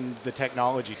and the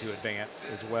technology to advance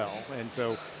as well. And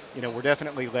so, we're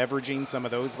definitely leveraging some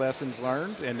of those lessons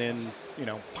learned and then,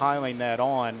 piling that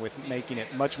on with making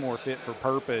it much more fit for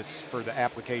purpose for the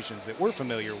applications that we're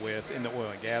familiar with in the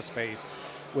oil and gas space,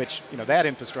 which, that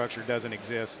infrastructure doesn't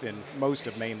exist in most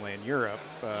of mainland Europe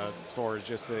as far as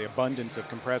just the abundance of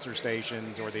compressor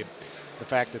stations or the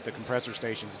fact that the compressor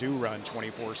stations do run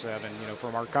 24/7.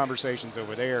 From our conversations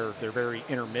over there, they're very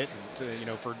intermittent,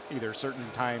 for either certain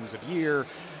times of year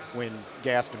when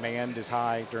gas demand is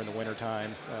high during the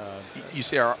wintertime. You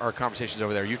see our conversations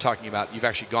over there. You're talking about you've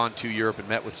actually gone to Europe and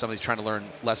met with somebody trying to learn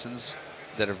lessons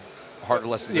that are harder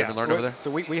lessons that have been learned over there?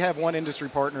 So we have one industry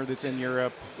partner that's in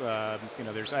Europe.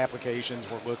 There's applications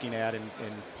we're looking at in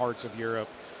parts of Europe.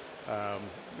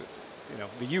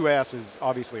 The U.S. is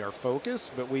obviously our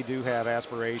focus, but we do have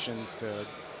aspirations to,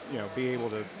 be able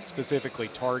to specifically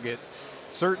target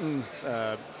certain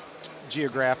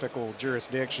geographical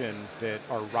jurisdictions that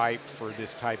are ripe for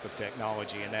this type of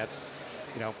technology. And that's,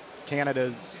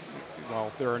 Canada's,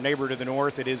 well, they're a neighbor to the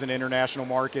north. It is an international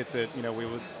market that, we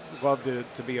would love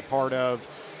to be a part of.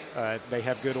 They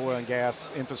have good oil and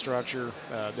gas infrastructure.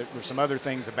 There's some other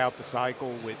things about the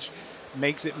cycle which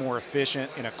makes it more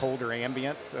efficient in a colder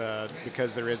ambient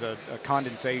because there is a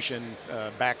condensation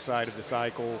backside of the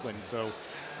cycle, and so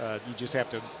you just have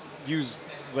to use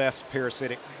less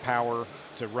parasitic power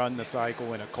to run the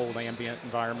cycle in a cold ambient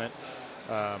environment.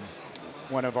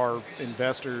 one of our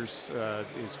investors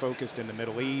is focused in the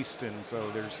Middle East, and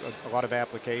so there's a lot of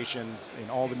applications in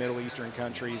all the Middle Eastern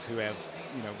countries who have,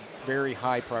 very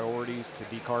high priorities to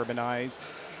decarbonize,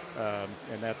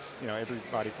 and that's,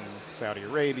 everybody from Saudi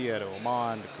Arabia to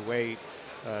Oman to Kuwait.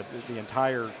 The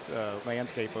entire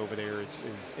landscape over there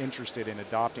is interested in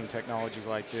adopting technologies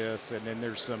like this, and then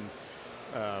there's some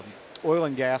oil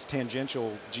and gas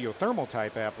tangential geothermal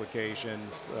type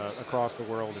applications across the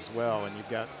world as well. And you've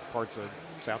got parts of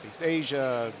Southeast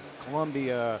Asia,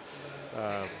 Colombia.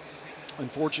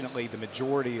 Unfortunately, the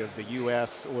majority of the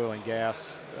U.S. oil and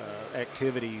gas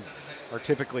activities are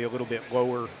typically a little bit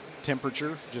lower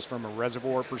temperature, just from a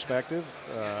reservoir perspective.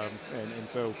 And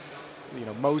so,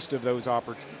 most of those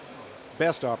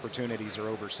best opportunities are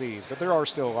overseas, but there are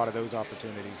still a lot of those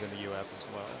opportunities in the U.S. as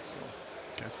well. So.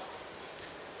 Okay.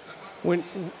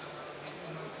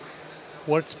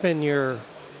 What's been you're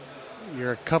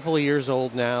a couple of years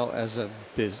old now as a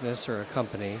business or a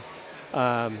company.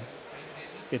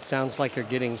 It sounds like you're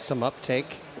getting some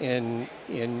uptake in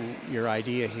your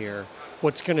idea here.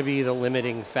 What's going to be the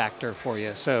limiting factor for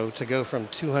you? So to go from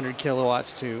 200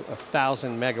 kilowatts to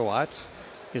 1,000 megawatts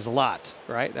is a lot,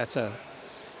 right? That's a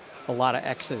lot of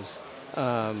X's.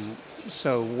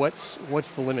 So what's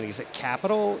the limiting? Is it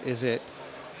capital? Is it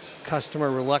customer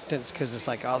reluctance because it's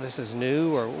like, oh, this is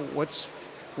new? Or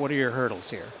what are your hurdles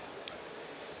here?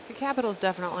 The capital is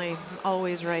definitely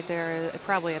always right there,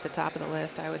 probably at the top of the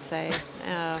list, I would say.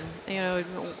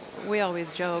 We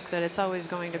always joke that it's always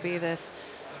going to be this.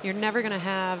 You're never going to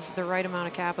have the right amount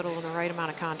of capital and the right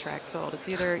amount of contracts sold. It's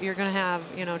either you're going to have,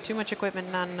 too much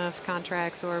equipment, not enough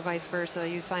contracts, or vice versa.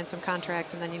 You sign some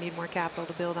contracts and then you need more capital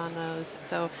to build on those.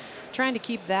 So trying to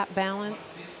keep that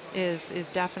balance is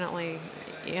definitely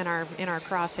in our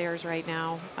crosshairs right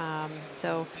now.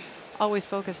 So always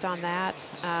focused on that.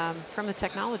 From the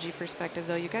technology perspective,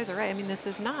 though, you guys are right. I mean, this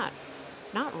is not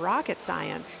rocket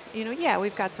science.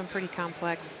 We've got some pretty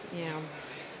complex,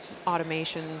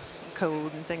 automation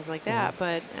code and things like that.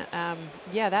 But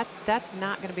that's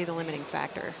not going to be the limiting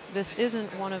factor. This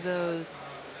isn't one of those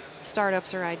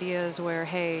startups or ideas where,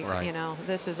 hey, right.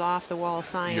 This is off the wall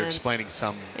science. You're explaining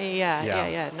some.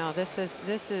 Yeah. No,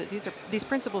 these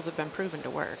principles have been proven to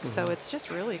work. Mm-hmm. So it's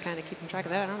just really kind of keeping track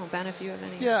of that. I don't know, Ben, if you have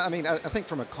any. Yeah, I mean, I think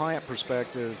from a client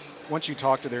perspective, once you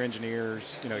talk to their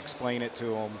engineers, explain it to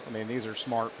them. I mean, these are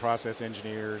smart process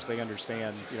engineers. They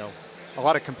understand, a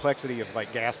lot of complexity of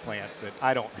like gas plants that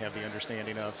I don't have the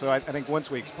understanding of. So I think once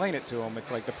we explain it to them,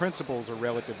 it's like the principles are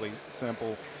relatively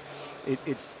simple.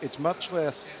 It's much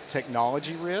less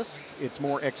technology risk. It's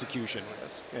more execution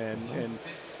risk. And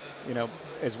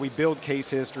as we build case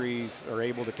histories, are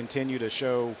able to continue to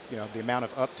show, the amount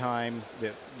of uptime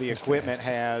that the equipment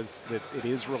has, that it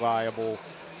is reliable.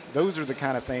 Those are the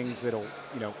kind of things that'll,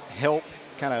 help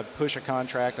kind of push a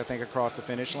contract, I think, across the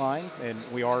finish line. And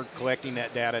we are collecting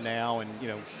that data now and,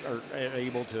 are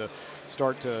able to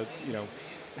start to,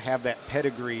 have that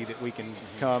pedigree that we can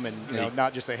come and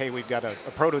not just say, hey, we've got a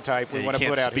prototype we want to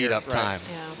put out here. Speed up time.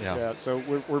 Yeah. So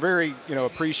we're very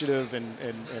appreciative and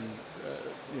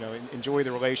enjoy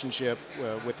the relationship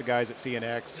with the guys at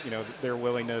CNX. Their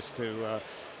willingness to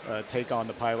take on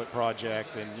the pilot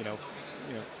project, and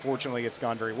fortunately it's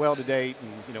gone very well to date,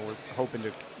 and we're hoping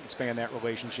to expand that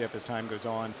relationship as time goes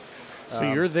on. So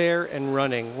you're there and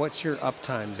running. What's your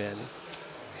uptime been?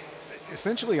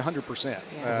 Essentially 100%.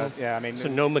 I mean, so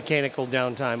no mechanical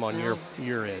downtime on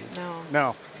your end.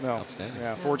 No. Outstanding.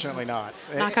 Yeah, fortunally not.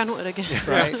 Knock on wood again.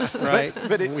 Right.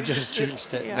 But we just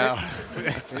jinxed it. Yeah.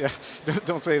 No.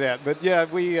 Don't say that. But yeah,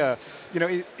 we,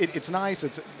 it's nice.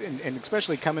 It's and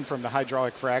especially coming from the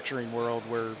hydraulic fracturing world,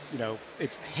 where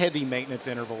it's heavy maintenance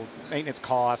intervals, maintenance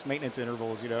costs, maintenance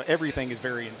intervals. Everything is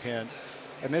very intense,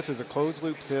 and this is a closed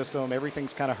loop system.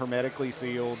 Everything's kind of hermetically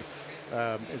sealed.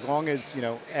 As long as,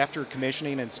 after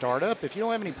commissioning and startup, if you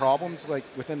don't have any problems like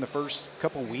within the first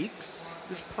couple weeks,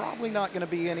 there's probably not going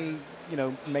to be any,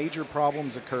 major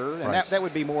problems occur. And right. that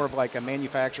would be more of like a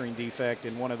manufacturing defect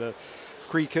in one of the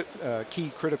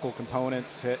key critical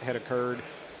components had occurred.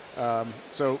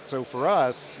 So for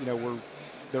us,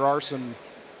 there are some,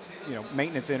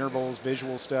 maintenance intervals,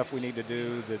 visual stuff we need to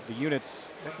do. The units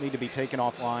need to be taken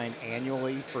offline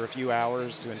annually for a few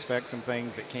hours to inspect some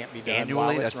things that can't be done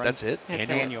annually. While it's running. That's it.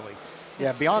 Annually.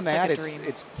 Yeah. Beyond that, like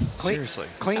it's seriously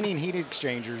cleaning heat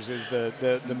exchangers is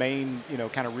the main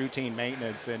kind of routine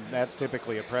maintenance, and that's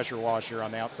typically a pressure washer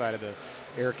on the outside of the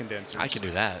air condensers. I can do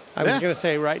that. I was going to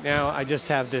say right now I just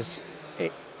have this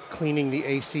cleaning the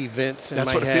AC vents in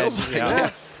my head. That's what it feels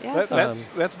like. Yeah.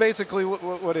 That's basically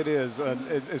what it is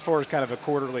as far as kind of a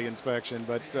quarterly inspection.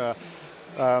 But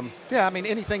Yeah, I mean,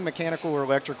 anything mechanical or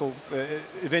electrical,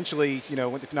 eventually,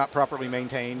 if not properly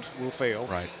maintained, will fail.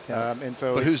 Right. And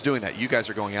so, but who's doing that? You guys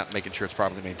are going out and making sure it's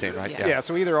properly maintained, right? Yeah.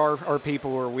 So either our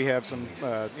people or we have some,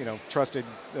 trusted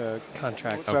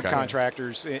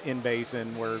subcontractors in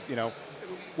basin where,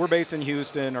 we're based in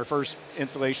Houston. Our first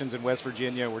installation's in West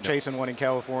Virginia. We're chasing one in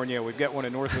California. We've got one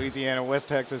in North Louisiana, West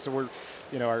Texas. So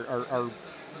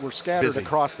we're scattered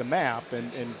across the map,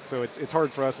 and so it's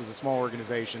hard for us as a small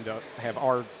organization to have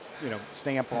our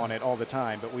stamp on it all the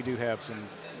time. But we do have some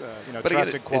but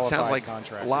trusted, qualified it sounds like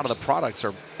contractors. A lot of the products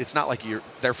are. It's not like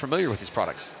they're familiar with these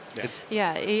products.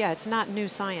 Yeah. It's not new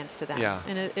science to them. Yeah.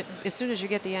 And as soon as you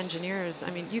get the engineers, I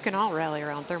mean, you can all rally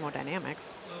around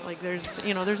thermodynamics. Like there's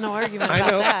no argument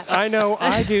about that. I know.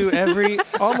 I do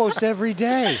almost every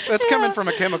day. That's coming from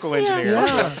a chemical engineer.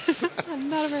 Yeah.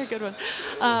 Not a very good one.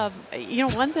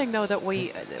 One thing though that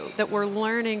we're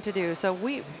learning to do. So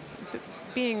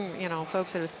being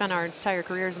folks that have spent our entire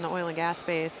careers in the oil and gas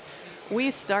space, we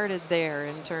started there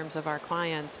in terms of our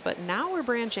clients, but now we're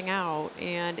branching out,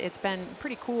 and it's been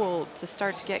pretty cool to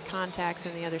start to get contacts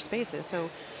in the other spaces. So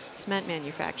cement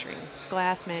manufacturing,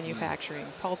 glass manufacturing,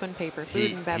 pulp and paper,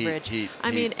 food and beverage.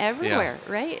 I mean, everywhere,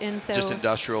 right? And so just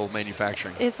industrial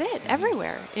manufacturing. It's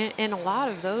everywhere. And a lot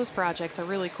of those projects are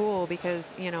really cool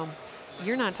because,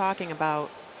 you're not talking about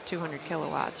 200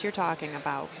 kilowatts. You're talking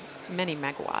about many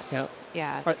megawatts. Yep.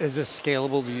 Yeah. Is this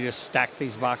scalable? Do you just stack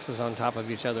these boxes on top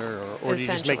of each other, or do you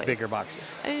just make bigger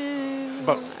boxes?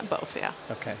 Both, yeah.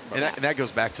 Okay. And that goes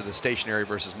back to the stationary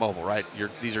versus mobile, right? You're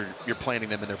planting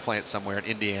them in their plant somewhere in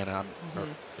Indiana.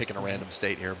 I'm picking a random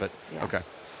state here, but okay.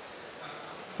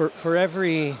 For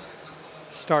every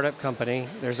startup company,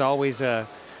 there's always you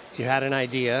had an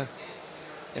idea,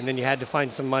 and then you had to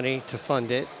find some money to fund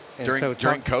it. And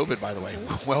during COVID, by the way.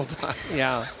 Well done.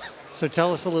 Yeah. So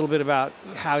tell us a little bit about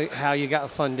how you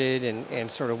got funded and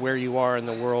sort of where you are in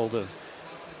the world of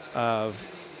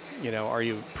are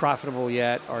you profitable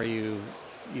yet? Are you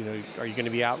going to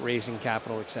be out raising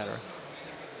capital, et cetera?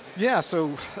 Yeah.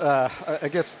 So I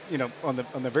guess on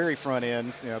the very front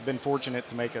end, I've been fortunate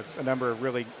to make a number of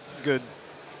really good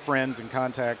friends and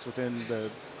contacts within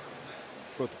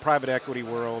both the private equity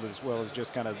world as well as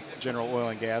just kind of general oil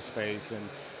and gas space. And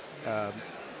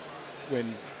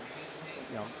when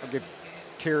I'll give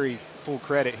Carrie full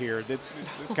credit here.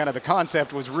 Kind of the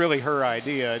concept was really her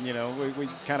idea, and we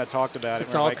kind of talked about it.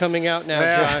 It's all coming out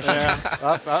now, Josh.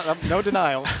 Yeah, no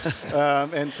denial.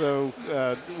 And so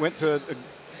went to a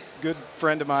good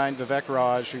friend of mine, Vivek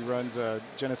Raj, who runs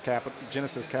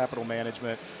Genesis Capital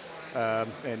Management,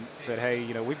 and said,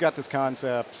 "Hey, we've got this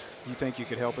concept. Do you think you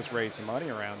could help us raise some money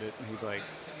around it?" And he's like,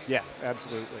 "Yeah,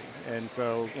 absolutely." And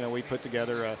so we put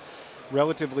together a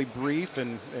relatively brief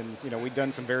and we'd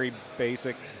done some very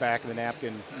basic back of the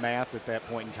napkin math at that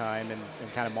point in time and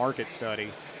kind of market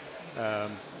study,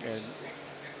 and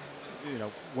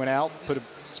went out, put a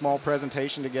small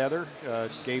presentation together,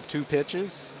 gave 2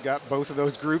 pitches, got both of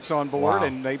those groups on board. Wow.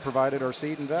 And they provided our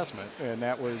seed investment, and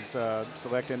that was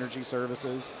Select Energy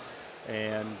Services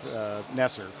and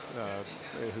Nesser,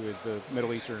 who is the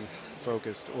Middle Eastern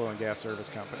focused oil and gas service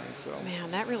company. So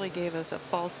man, that really gave us a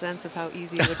false sense of how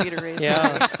easy it would be to raise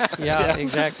money. Yeah,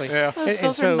 exactly. Yeah.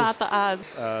 Those are not the odds.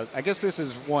 I guess this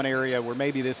is one area where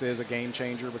maybe this is a game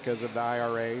changer because of the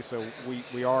IRA. So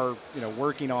we are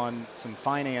working on some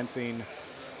financing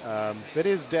that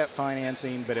is debt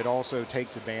financing, but it also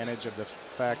takes advantage of the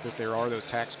fact that there are those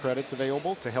tax credits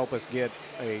available to help us get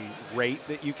a rate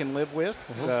that you can live with,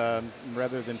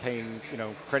 rather than paying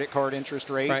credit card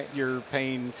interest rate. Right. You're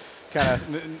paying kind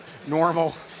of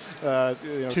normal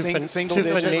single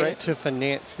digit, right? To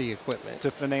finance the equipment.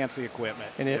 To finance the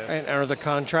equipment. And, yes. And are the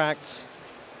contracts,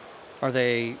 are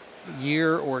they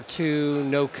year or 2,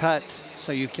 no cut,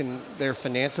 so they're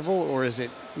financeable, or is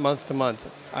it month to month?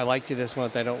 I like you this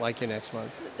month, I don't like you next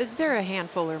month. They're a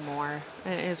handful or more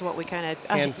is what we kind of...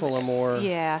 Handful or more?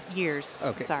 Yeah, years.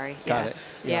 Okay. Sorry. Got it.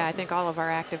 Yeah, I think all of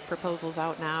our active proposals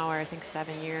out now are,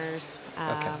 7 years.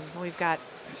 Okay. We've got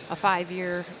a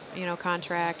 5-year,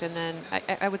 contract, and then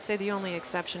I would say the only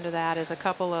exception to that is a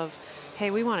couple of,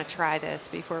 hey, we want to try this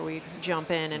before we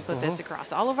jump in and put this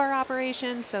across all of our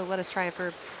operations, so let us try it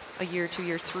for a year, 2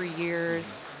 years, 3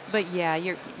 years. But yeah,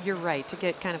 you're right, to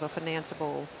get kind of a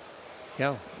financeable...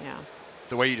 Yeah.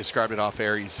 The way you described it off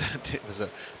air, you said it was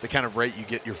the kind of rate you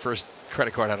get your first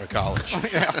credit card out of college.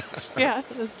 Yeah,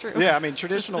 that's true. Yeah, I mean,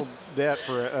 traditional debt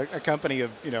for a company of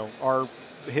our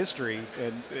history,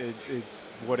 and it's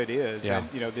what it is. Yeah.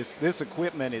 And this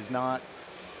equipment is not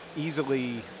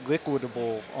easily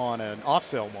liquidable on an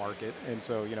off-sale market, and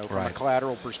so from a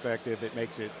collateral perspective, it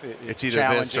makes it's either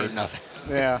challenging. this or nothing.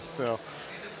 Yeah, so.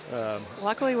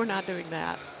 Luckily, we're not doing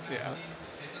that. Yeah.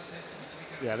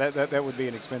 Yeah, that would be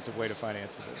an expensive way to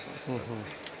finance the business.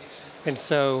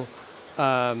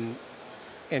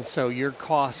 And so your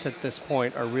costs at this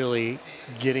point are really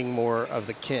getting more of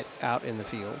the kit out in the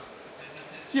field.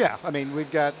 Yeah, I mean,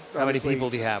 we've got... How many people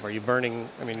do you have? Are you burning...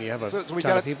 I mean, you have a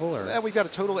ton of people? Or? We've got a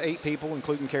total of 8 people,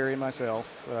 including Carrie and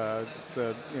myself. It's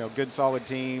a good, solid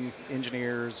team,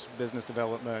 engineers, business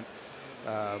development.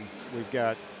 We've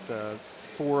got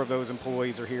 4 of those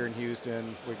employees are here in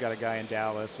Houston. We've got a guy in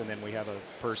Dallas, and then we have a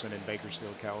person in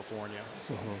Bakersfield, California.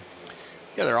 So.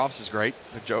 Yeah, their office is great.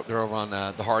 They're over on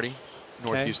the Hardy,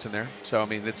 North Houston there. So, I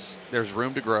mean, there's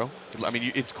room to grow. I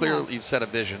mean, it's clear you've set a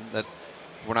vision that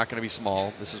we're not going to be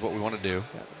small. This is what we want to do.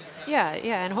 Yeah,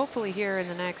 and hopefully here in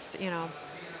the next,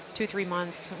 2-3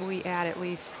 months, we add at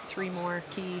least 3 more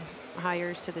key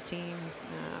hires to the team,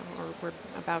 or we're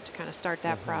about to kind of start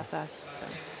that process.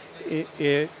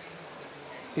 So.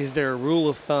 Is there a rule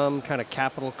of thumb, kind of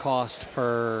capital cost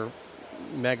per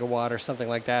megawatt or something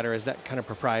like that, or is that kind of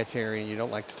proprietary and you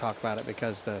don't like to talk about it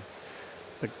because the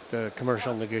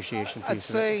commercial negotiation piece? I'd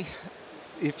say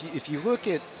if you look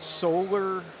at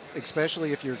solar,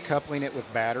 especially if you're coupling it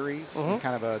with batteries,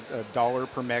 kind of a dollar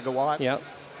per megawatt,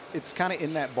 it's kind of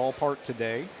in that ballpark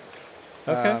today.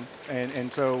 Okay.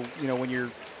 And so, when you're...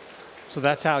 So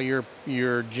that's how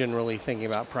you're generally thinking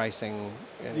about pricing.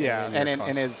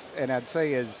 And I'd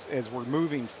say as we're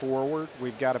moving forward,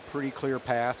 we've got a pretty clear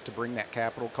path to bring that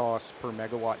capital cost per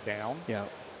megawatt down. Yeah.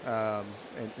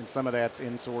 And some of that's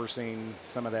insourcing,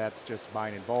 some of that's just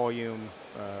buying in volume.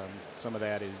 Some of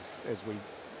that is as we,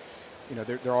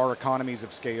 there are economies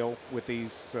of scale with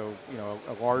these. So,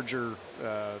 a larger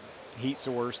heat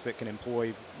source that can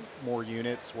employ more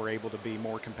units, we're able to be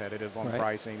more competitive on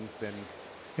pricing than...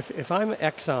 If I'm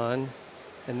Exxon,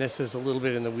 and this is a little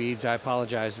bit in the weeds, I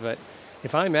apologize, but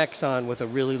if I'm Exxon with a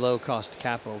really low cost of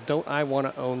capital, don't I want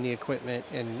to own the equipment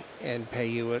and pay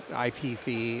you an IP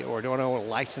fee, or don't I want to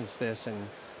license this and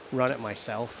run it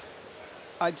myself?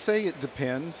 I'd say it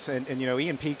depends, and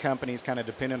E&P companies kind of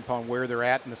dependent upon where they're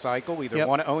at in the cycle, either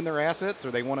want to own their assets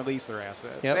or they want to lease their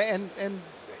assets. And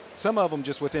some of them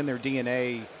just within their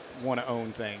DNA want to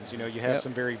own things. You have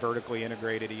some very vertically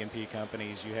integrated E&P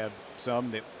companies. You have some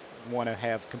that want to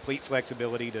have complete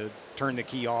flexibility to turn the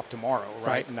key off tomorrow,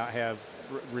 right? And not have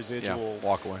residual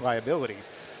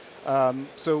liabilities.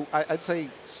 So I'd say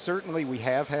certainly we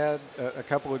have had a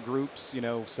couple of groups,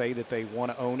 say that they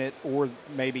want to own it, or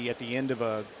maybe at the end of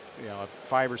a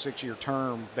 5 or 6 year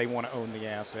term, they want to own the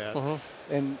asset.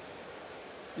 And,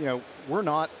 we're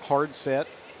not hard set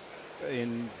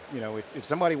in, if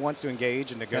somebody wants to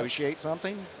engage and negotiate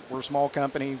something, we're a small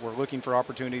company, we're looking for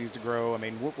opportunities to grow. I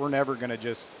mean, we're never going to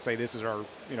just say this is our,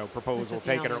 proposal,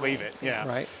 take it or leave it. Yeah.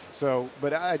 Right. So,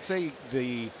 but I'd say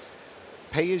the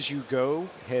pay-as-you-go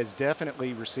has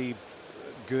definitely received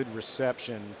good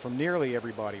reception from nearly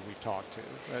everybody we've talked to.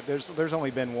 There's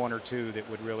only been 1 or 2 that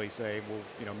would really say,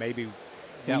 well, maybe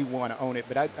we want to own it,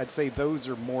 but I'd say those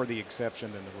are more the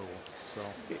exception than the rule. So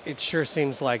it sure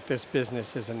seems like this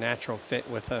business is a natural fit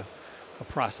with a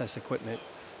process equipment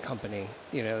company,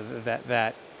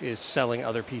 that is selling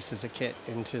other pieces of kit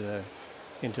into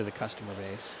the customer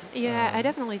base. Yeah, I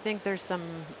definitely think there's some,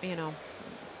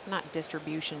 not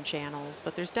distribution channels,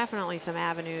 but there's definitely some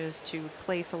avenues to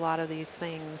place a lot of these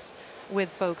things with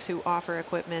folks who offer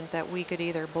equipment that we could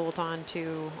either bolt on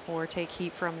to or take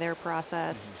heat from their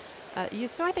process.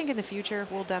 So I think in the future,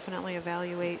 we'll definitely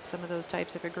evaluate some of those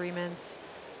types of agreements.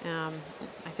 I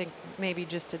think maybe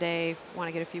just today, want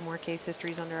to get a few more case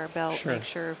histories under our belt, make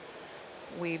sure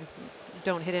we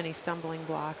don't hit any stumbling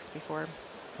blocks before.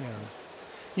 Yeah.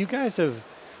 You guys have,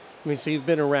 so you've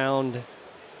been around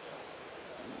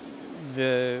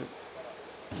the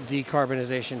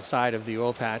decarbonization side of the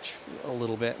oil patch a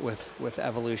little bit with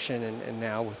evolution and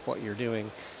now with what you're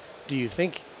doing. Do you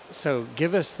think, so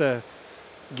give us the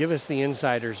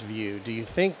insider's view. Do you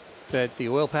think that the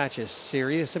oil patch is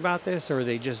serious about this, or are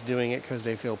they just doing it because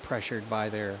they feel pressured by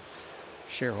their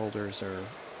shareholders or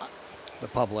the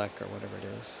public or whatever it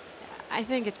is? I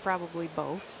think it's probably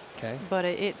both. Okay. But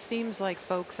it seems like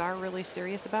folks are really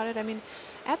serious about it. I mean,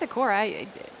 at the core, I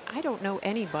don't know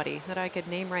anybody that I could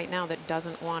name right now that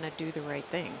doesn't want to do the right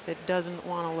thing, that doesn't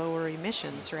want to lower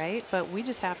emissions, right? But we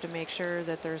just have to make sure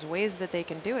that there's ways that they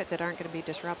can do it that aren't going to be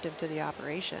disruptive to the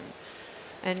operation.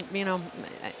 And,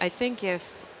 I think if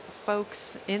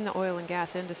folks in the oil and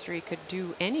gas industry could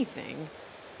do anything,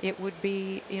 it would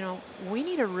be, we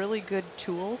need a really good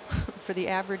tool for the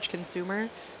average consumer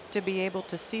to be able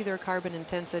to see their carbon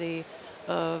intensity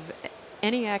of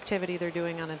any activity they're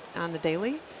doing on the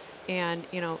daily, and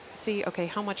see, okay,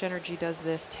 how much energy does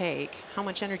this take? How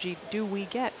much energy do we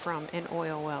get from an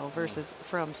oil well versus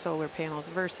from solar panels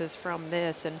versus from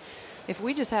this? And if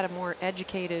we just had a more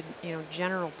educated,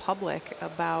 general public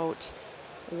about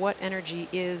what energy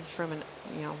is from an,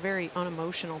 very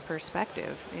unemotional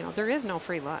perspective, there is no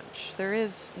free lunch. There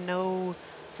is no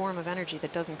form of energy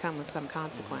that doesn't come with some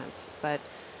consequence. But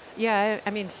yeah, I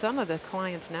mean, some of the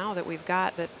clients now that we've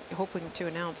got that hoping to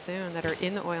announce soon that are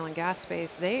in the oil and gas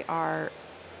space, they are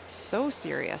so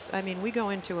serious. I mean, we go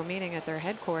into a meeting at their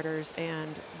headquarters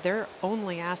and they're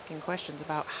only asking questions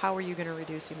about how are you going to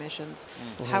reduce emissions?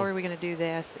 How are we going to do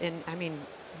this? And I mean,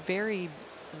 very,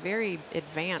 very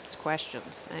advanced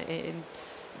questions. And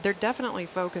they're definitely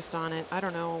focused on it. I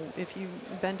don't know if you,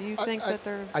 Ben, do you think that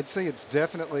they're... I'd say it's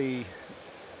definitely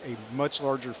a much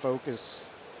larger focus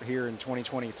here in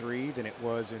 2023 than it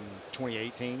was in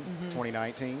 2018,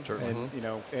 2019. And,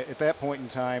 at that point in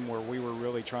time where we were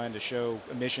really trying to show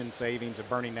emission savings of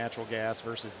burning natural gas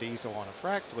versus diesel on a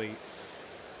frac fleet,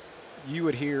 you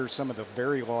would hear some of the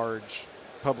very large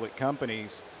public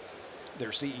companies,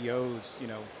 their CEOs,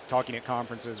 talking at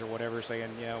conferences or whatever, saying,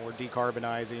 we're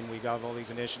decarbonizing, we got all these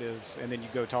initiatives. And then you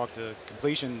go talk to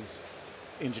completions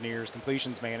engineers,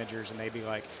 completions managers, and they'd be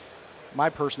like, my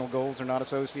personal goals are not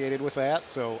associated with that,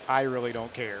 so I really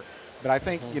don't care. But I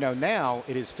think, now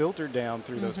it is filtered down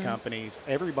through those companies.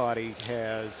 Everybody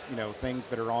has, things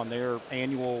that are on their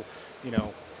annual,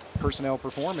 personnel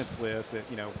performance list that,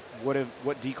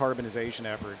 what decarbonization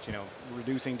efforts,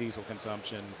 reducing diesel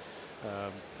consumption,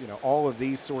 all of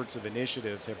these sorts of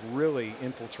initiatives have really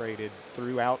infiltrated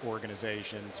throughout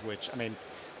organizations, which, I mean,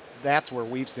 that's where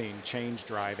we've seen change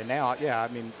drive. And now,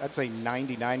 I'd say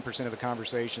 99% of the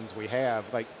conversations we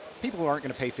have, like, people aren't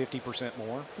going to pay 50%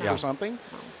 more for something.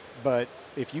 But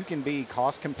if you can be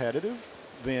cost competitive,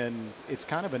 then it's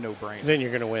kind of a no-brainer. Then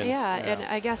you're going to win. Yeah, and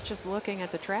I guess just looking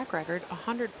at the track record,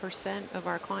 100% of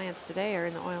our clients today are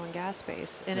in the oil and gas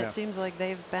space. And it seems like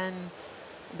they've been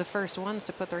the first ones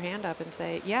to put their hand up and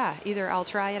say, either I'll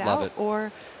try it out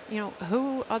or,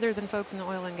 who other than folks in the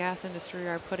oil and gas industry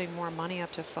are putting more money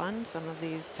up to fund some of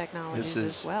these technologies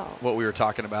as well? What we were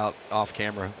talking about off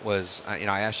camera was, I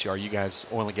asked you, are you guys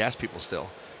oil and gas people still?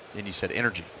 And you said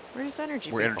energy. We're just energy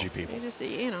people. We're energy people. You just,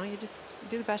 you just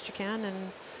do the best you can.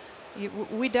 And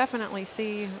we definitely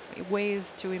see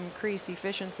ways to increase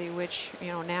efficiency, which,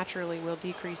 naturally will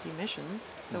decrease emissions.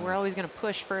 So we're always going to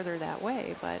push further that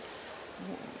way, but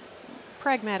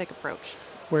pragmatic approach.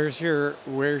 Where's your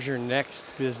next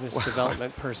business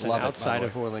development person outside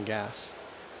of oil and gas?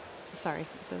 Sorry.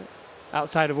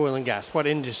 Outside of oil and gas, what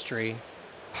industry?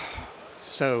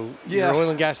 So your oil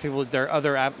and gas people, there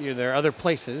are other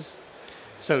places.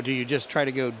 So do you just try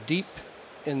to go deep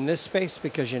in this space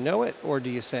because you know it, or do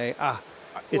you say,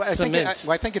 cement?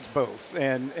 I think it's both,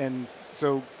 and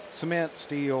so cement,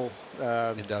 steel,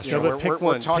 industrial. No, but pick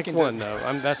one though.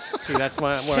 That's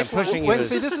what I'm pushing you.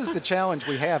 See, this is the challenge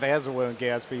we have as oil and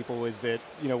gas people is that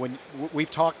when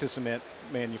we've talked to cement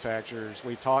manufacturers,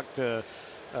 we've talked to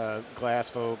glass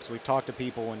folks, we've talked to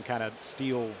people in kind of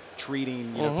steel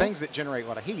treating, things that generate a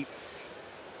lot of heat.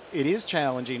 It is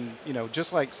challenging,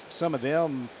 just like some of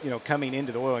them, coming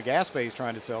into the oil and gas space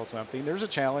trying to sell something. There's a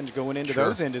challenge going into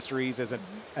those industries as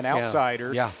an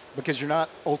outsider, because you're not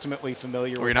ultimately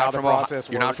familiar with how the process works.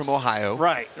 You're not from Ohio,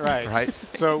 right?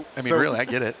 So really, I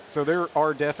get it. So there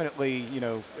are definitely,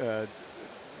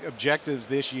 objectives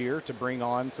this year to bring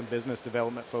on some business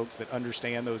development folks that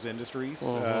understand those industries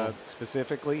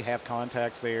specifically, have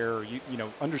contacts there, or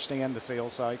understand the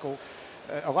sales cycle.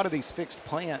 A lot of these fixed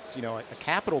plants, a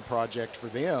capital project for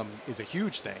them is a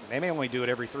huge thing. They may only do it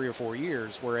every 3 or 4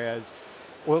 years, whereas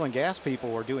oil and gas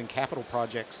people are doing capital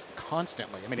projects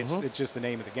constantly. I mean, it's just the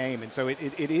name of the game. And so it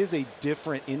is a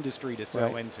different industry to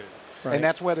sell into. Right. And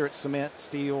that's whether it's cement,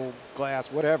 steel, glass,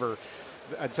 whatever.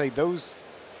 I'd say those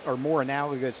are more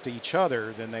analogous to each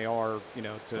other than they are,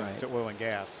 to oil and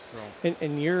gas. So.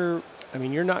 And you're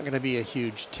not going to be a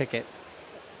huge ticket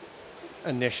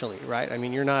initially, right? I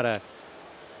mean, you're not a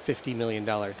 $50 million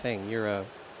thing. You're a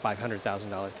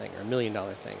 $500,000 thing, or $1 million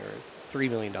thing, or $3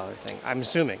 million thing. I'm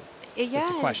assuming.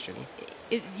 It's a question.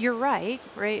 You're right?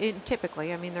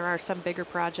 Typically, I mean, there are some bigger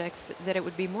projects that it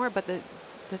would be more, but the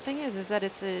thing is that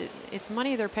it's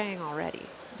money they're paying already.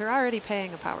 They're already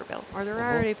paying a power bill, or they're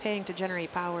already paying to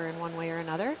generate power in one way or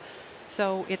another.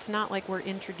 So it's not like we're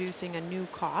introducing a new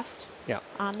cost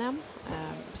on them.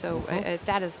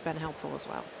 That has been helpful as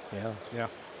well. Yeah.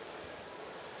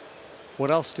 What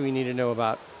else do we need to know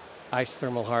about ice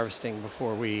thermal harvesting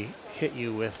before we hit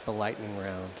you with the lightning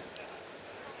round?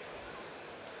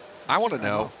 I want to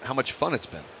know how much fun it's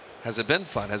been. Has it been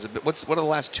fun? Has it been, what are the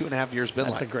last 2.5 years been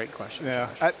like? That's a great question. Yeah,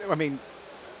 I mean,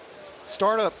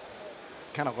 startup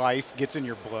kind of life gets in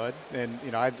your blood, and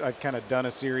I've kind of done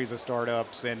a series of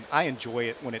startups, and I enjoy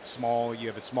it when it's small. You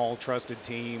have a small, trusted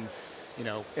team.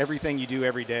 Everything you do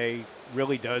every day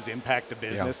really does impact the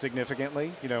business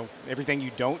significantly. Everything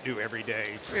you don't do every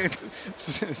day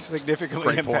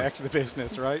significantly impacts the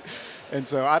business, right? And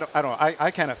so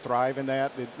I kind of thrive in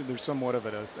that. There's somewhat of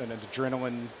an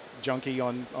adrenaline junkie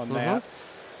on that.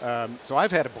 So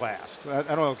I've had a blast. I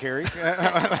don't know, Carrie.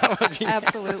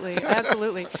 Absolutely.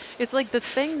 It's like the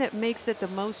thing that makes it the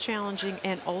most challenging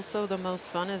and also the most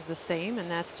fun is the same, and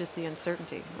that's just the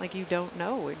uncertainty. Like you don't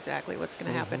know exactly what's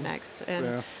going to happen next.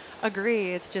 And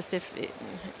agree, it's just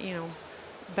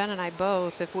Ben and I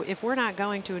both, if we're not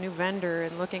going to a new vendor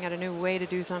and looking at a new way to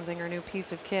do something or a new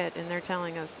piece of kit and they're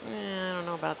telling us, I don't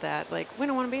know about that, like we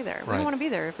don't want to be there. We don't want to be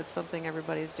there if it's something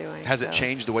everybody's doing. Has it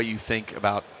changed the way you think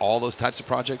about all those types of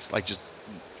projects, like just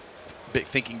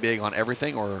thinking big on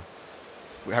everything, or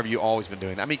have you always been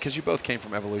doing that? I mean, because you both came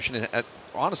from Evolution, and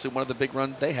honestly, one of the big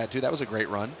runs they had too, that was a great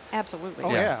run. Absolutely.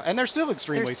 Oh yeah, and they're still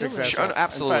extremely successful. Sure,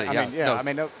 absolutely.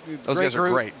 Those guys are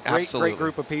great. Great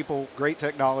group of people, great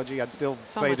technology. I'd still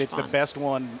say it's the best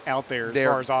one out there as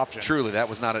far as options. Truly, that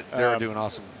was not they were doing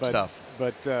awesome stuff.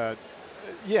 But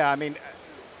I mean,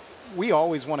 we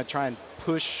always want to try and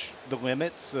push the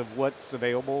limits of what's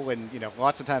available, and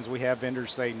lots of times we have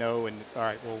vendors say no, and all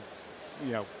right, well,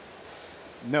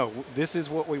 no, this is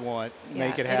what we want.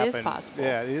 Make it happen. It is possible.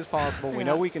 Yeah, it is possible. We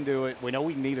know we can do it. We know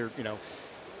we can either,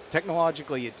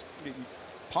 technologically it's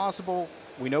possible.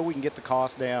 We know we can get the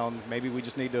cost down. Maybe we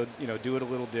just need to, do it a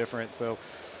little different. So,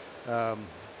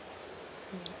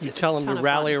 you tell them to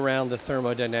rally around the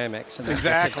thermodynamics. And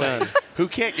exactly. Who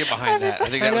can't get behind that? I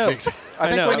think that was.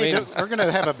 We're going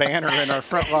to have a banner in our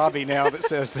front lobby now that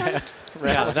says that.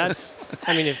 Yeah, that's.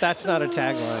 I mean, if that's not a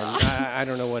tagline, I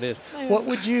don't know what is. What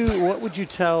would you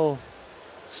tell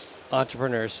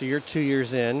entrepreneurs? So you're 2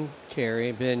 years in,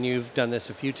 Carrie. Ben, you've done this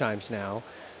a few times now.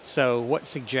 So what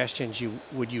suggestions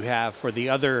would you have for the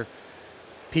other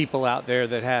people out there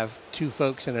that have two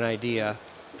folks and an idea?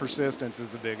 Persistence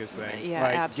is the biggest thing. Yeah,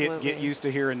 absolutely. Get used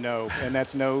to hearing no, and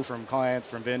that's no from clients,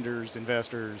 from vendors,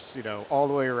 investors, all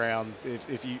the way around.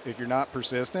 If you're not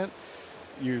persistent,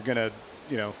 you're gonna,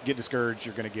 get discouraged.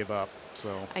 You're gonna give up.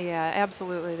 So yeah,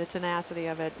 absolutely, the tenacity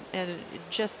of it, and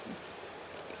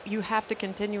you have to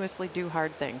continuously do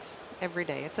hard things every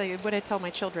day. It's like what I tell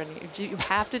my children: you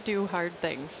have to do hard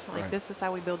things. Like this is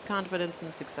how we build confidence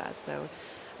and success. So,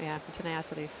 yeah,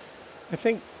 tenacity. I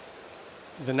think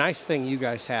the nice thing you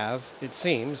guys have, it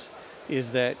seems,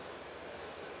 is that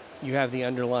you have the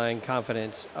underlying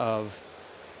confidence of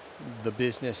the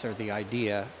business or the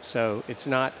idea. So it's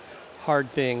not hard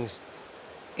things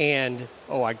and,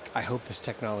 I hope this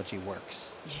technology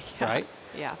works, right?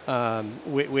 Yeah.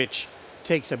 Which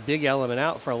takes a big element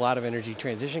out for a lot of energy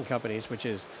transition companies, which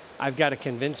is I've got to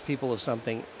convince people of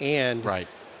something and,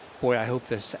 boy, I hope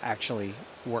this actually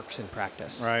works in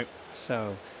practice. Right.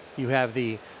 So you have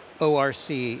the ORC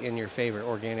in your favor,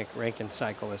 organic Rankine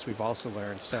cycle, as we've also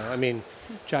learned. So, I mean,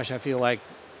 Josh, I feel like,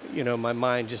 my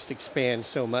mind just expands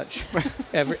so much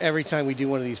every time we do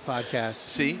one of these podcasts.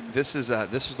 See, this was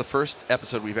the first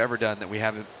episode we've ever done that we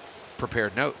haven't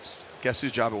prepared notes. Guess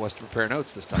whose job it was to prepare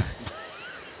notes this time?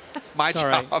 My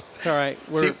job. Right. It's all right.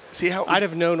 See how I'd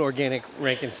have known organic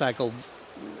Rankine cycle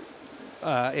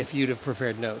if you'd have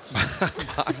prepared notes.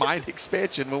 Mind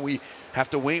expansion when we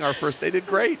have to wing our first. They did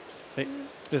great.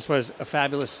 This was a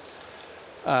fabulous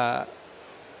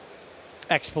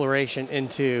exploration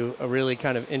into a really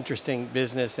kind of interesting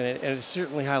business, and it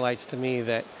certainly highlights to me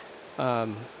that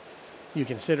you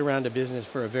can sit around a business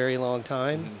for a very long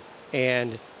time,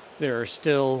 and there are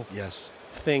still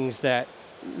things that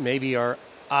maybe are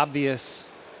obvious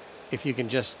if you can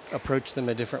just approach them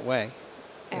a different way.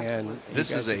 Absolutely. And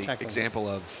this is an example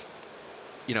of,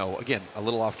 again, a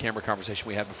little off-camera conversation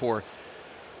we had before.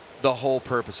 The whole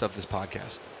purpose of this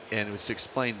podcast, and it was to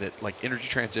explain that energy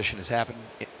transition is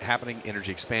happening,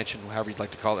 energy expansion, however you'd like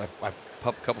to call it. A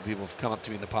couple people have come up to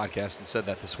me in the podcast and said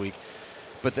that this week.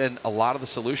 But then a lot of the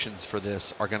solutions for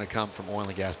this are going to come from oil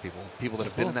and gas people that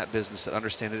have been in that business, that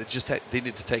understand it. They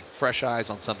need to take fresh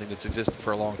eyes on something that's existed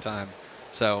for a long time.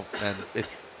 So, and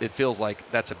it feels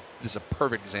like this is a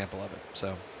perfect example of it.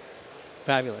 So,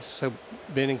 fabulous. So,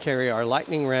 Ben and Carrie, our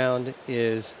lightning round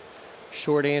is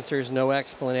short answers, no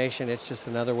explanation. It's just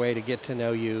another way to get to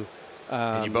know you.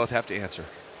 And you both have to answer.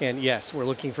 And yes, we're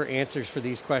looking for answers for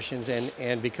these questions.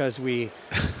 And because we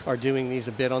are doing these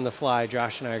a bit on the fly,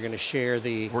 Josh and I are going to share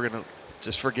the. We're going to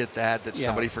just forget that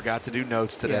somebody forgot to do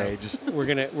notes today. Yeah.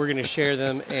 We're gonna share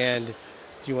them, and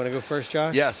Do you want to go first,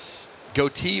 Josh? Yes.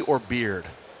 Goatee or beard?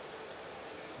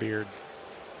 Beard.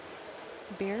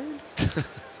 Beard?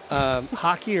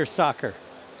 Hockey or soccer?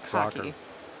 Soccer. Hockey.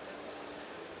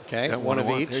 Okay, Got one of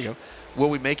on each. There you go. Will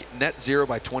we make it net zero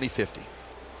by 2050?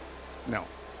 No.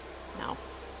 No.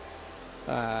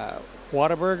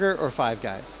 Whataburger or Five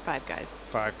Guys? Five Guys.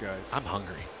 Five Guys. I'm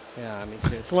hungry. Yeah, me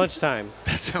too. It's lunchtime.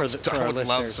 That sounds. for I our would love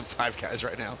listeners. some Five Guys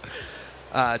right now.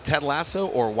 Ted Lasso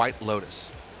or White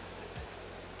Lotus?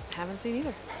 Haven't seen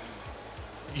either.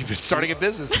 You've been starting a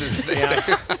business.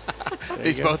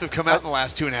 These you go. both have come out in the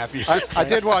last 2.5 years. I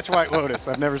did watch White Lotus.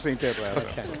 I've never seen Ted Lasso.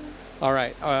 Okay. so. All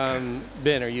right.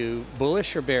 Ben, are you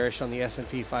bullish or bearish on the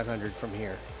S&P 500 from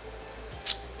here?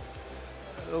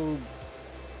 Oh,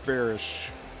 bearish.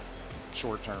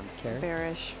 Short term. Carrie?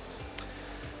 Bearish.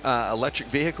 Electric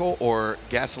vehicle or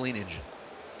gasoline engine?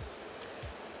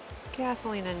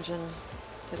 Gasoline engine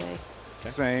today.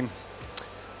 Same.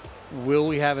 Will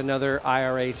we have another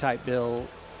IRA type bill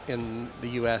in the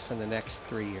U.S. in the next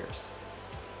 3 years?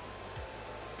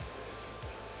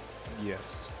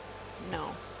 Yes.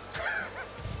 No.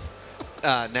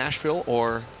 Nashville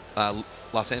or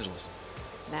Los Angeles?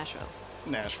 Nashville.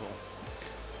 Nashville.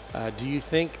 Do you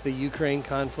think the Ukraine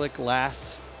conflict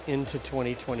lasts into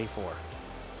 2024?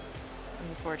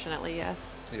 Unfortunately, yes.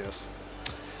 Yes.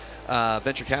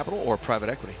 Venture capital or private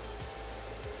equity?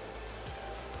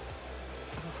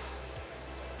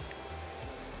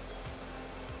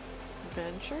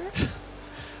 Venture?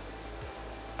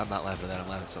 I'm not laughing at that. I'm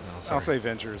laughing at something else. I'll Sorry. say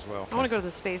venture as well. I want to go to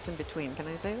the space in between. Can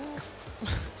I say that?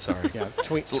 Sorry. Yeah,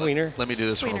 So tweener. Let me do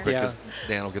this real Tweener. quick Yeah. because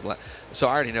Dan will get So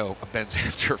I already know Ben's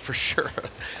answer for sure.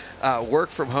 Work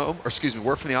from home, or excuse me,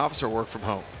 work from the office or work from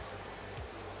home?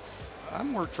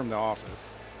 I'm worked from the office.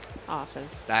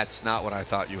 Office. That's not what I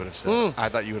thought you would have said. Mm. I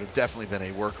thought you would have definitely been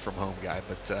a work from home guy,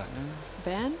 but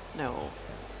Ben? No.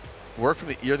 work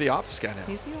from you're the office guy now.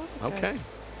 He's the office guy. Okay.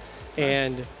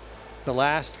 And the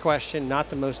last question, not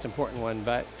the most important one,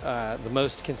 but the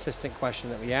most consistent question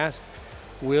that we ask,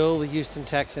 will the Houston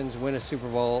Texans win a Super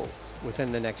Bowl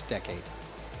within the next decade?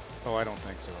 Oh, I don't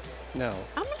think so. No.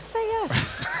 I'm going to say yes.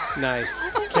 Nice.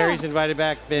 Carrie's invited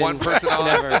back. Ben, One person on.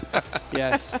 never.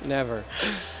 Yes, never.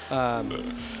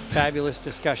 Fabulous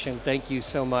discussion. Thank you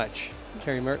so much.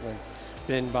 Carrie Murtland,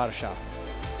 Ben Bodishbaugh.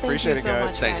 Thank Appreciate you it, so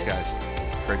guys. much, Thanks,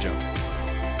 guys. Great job.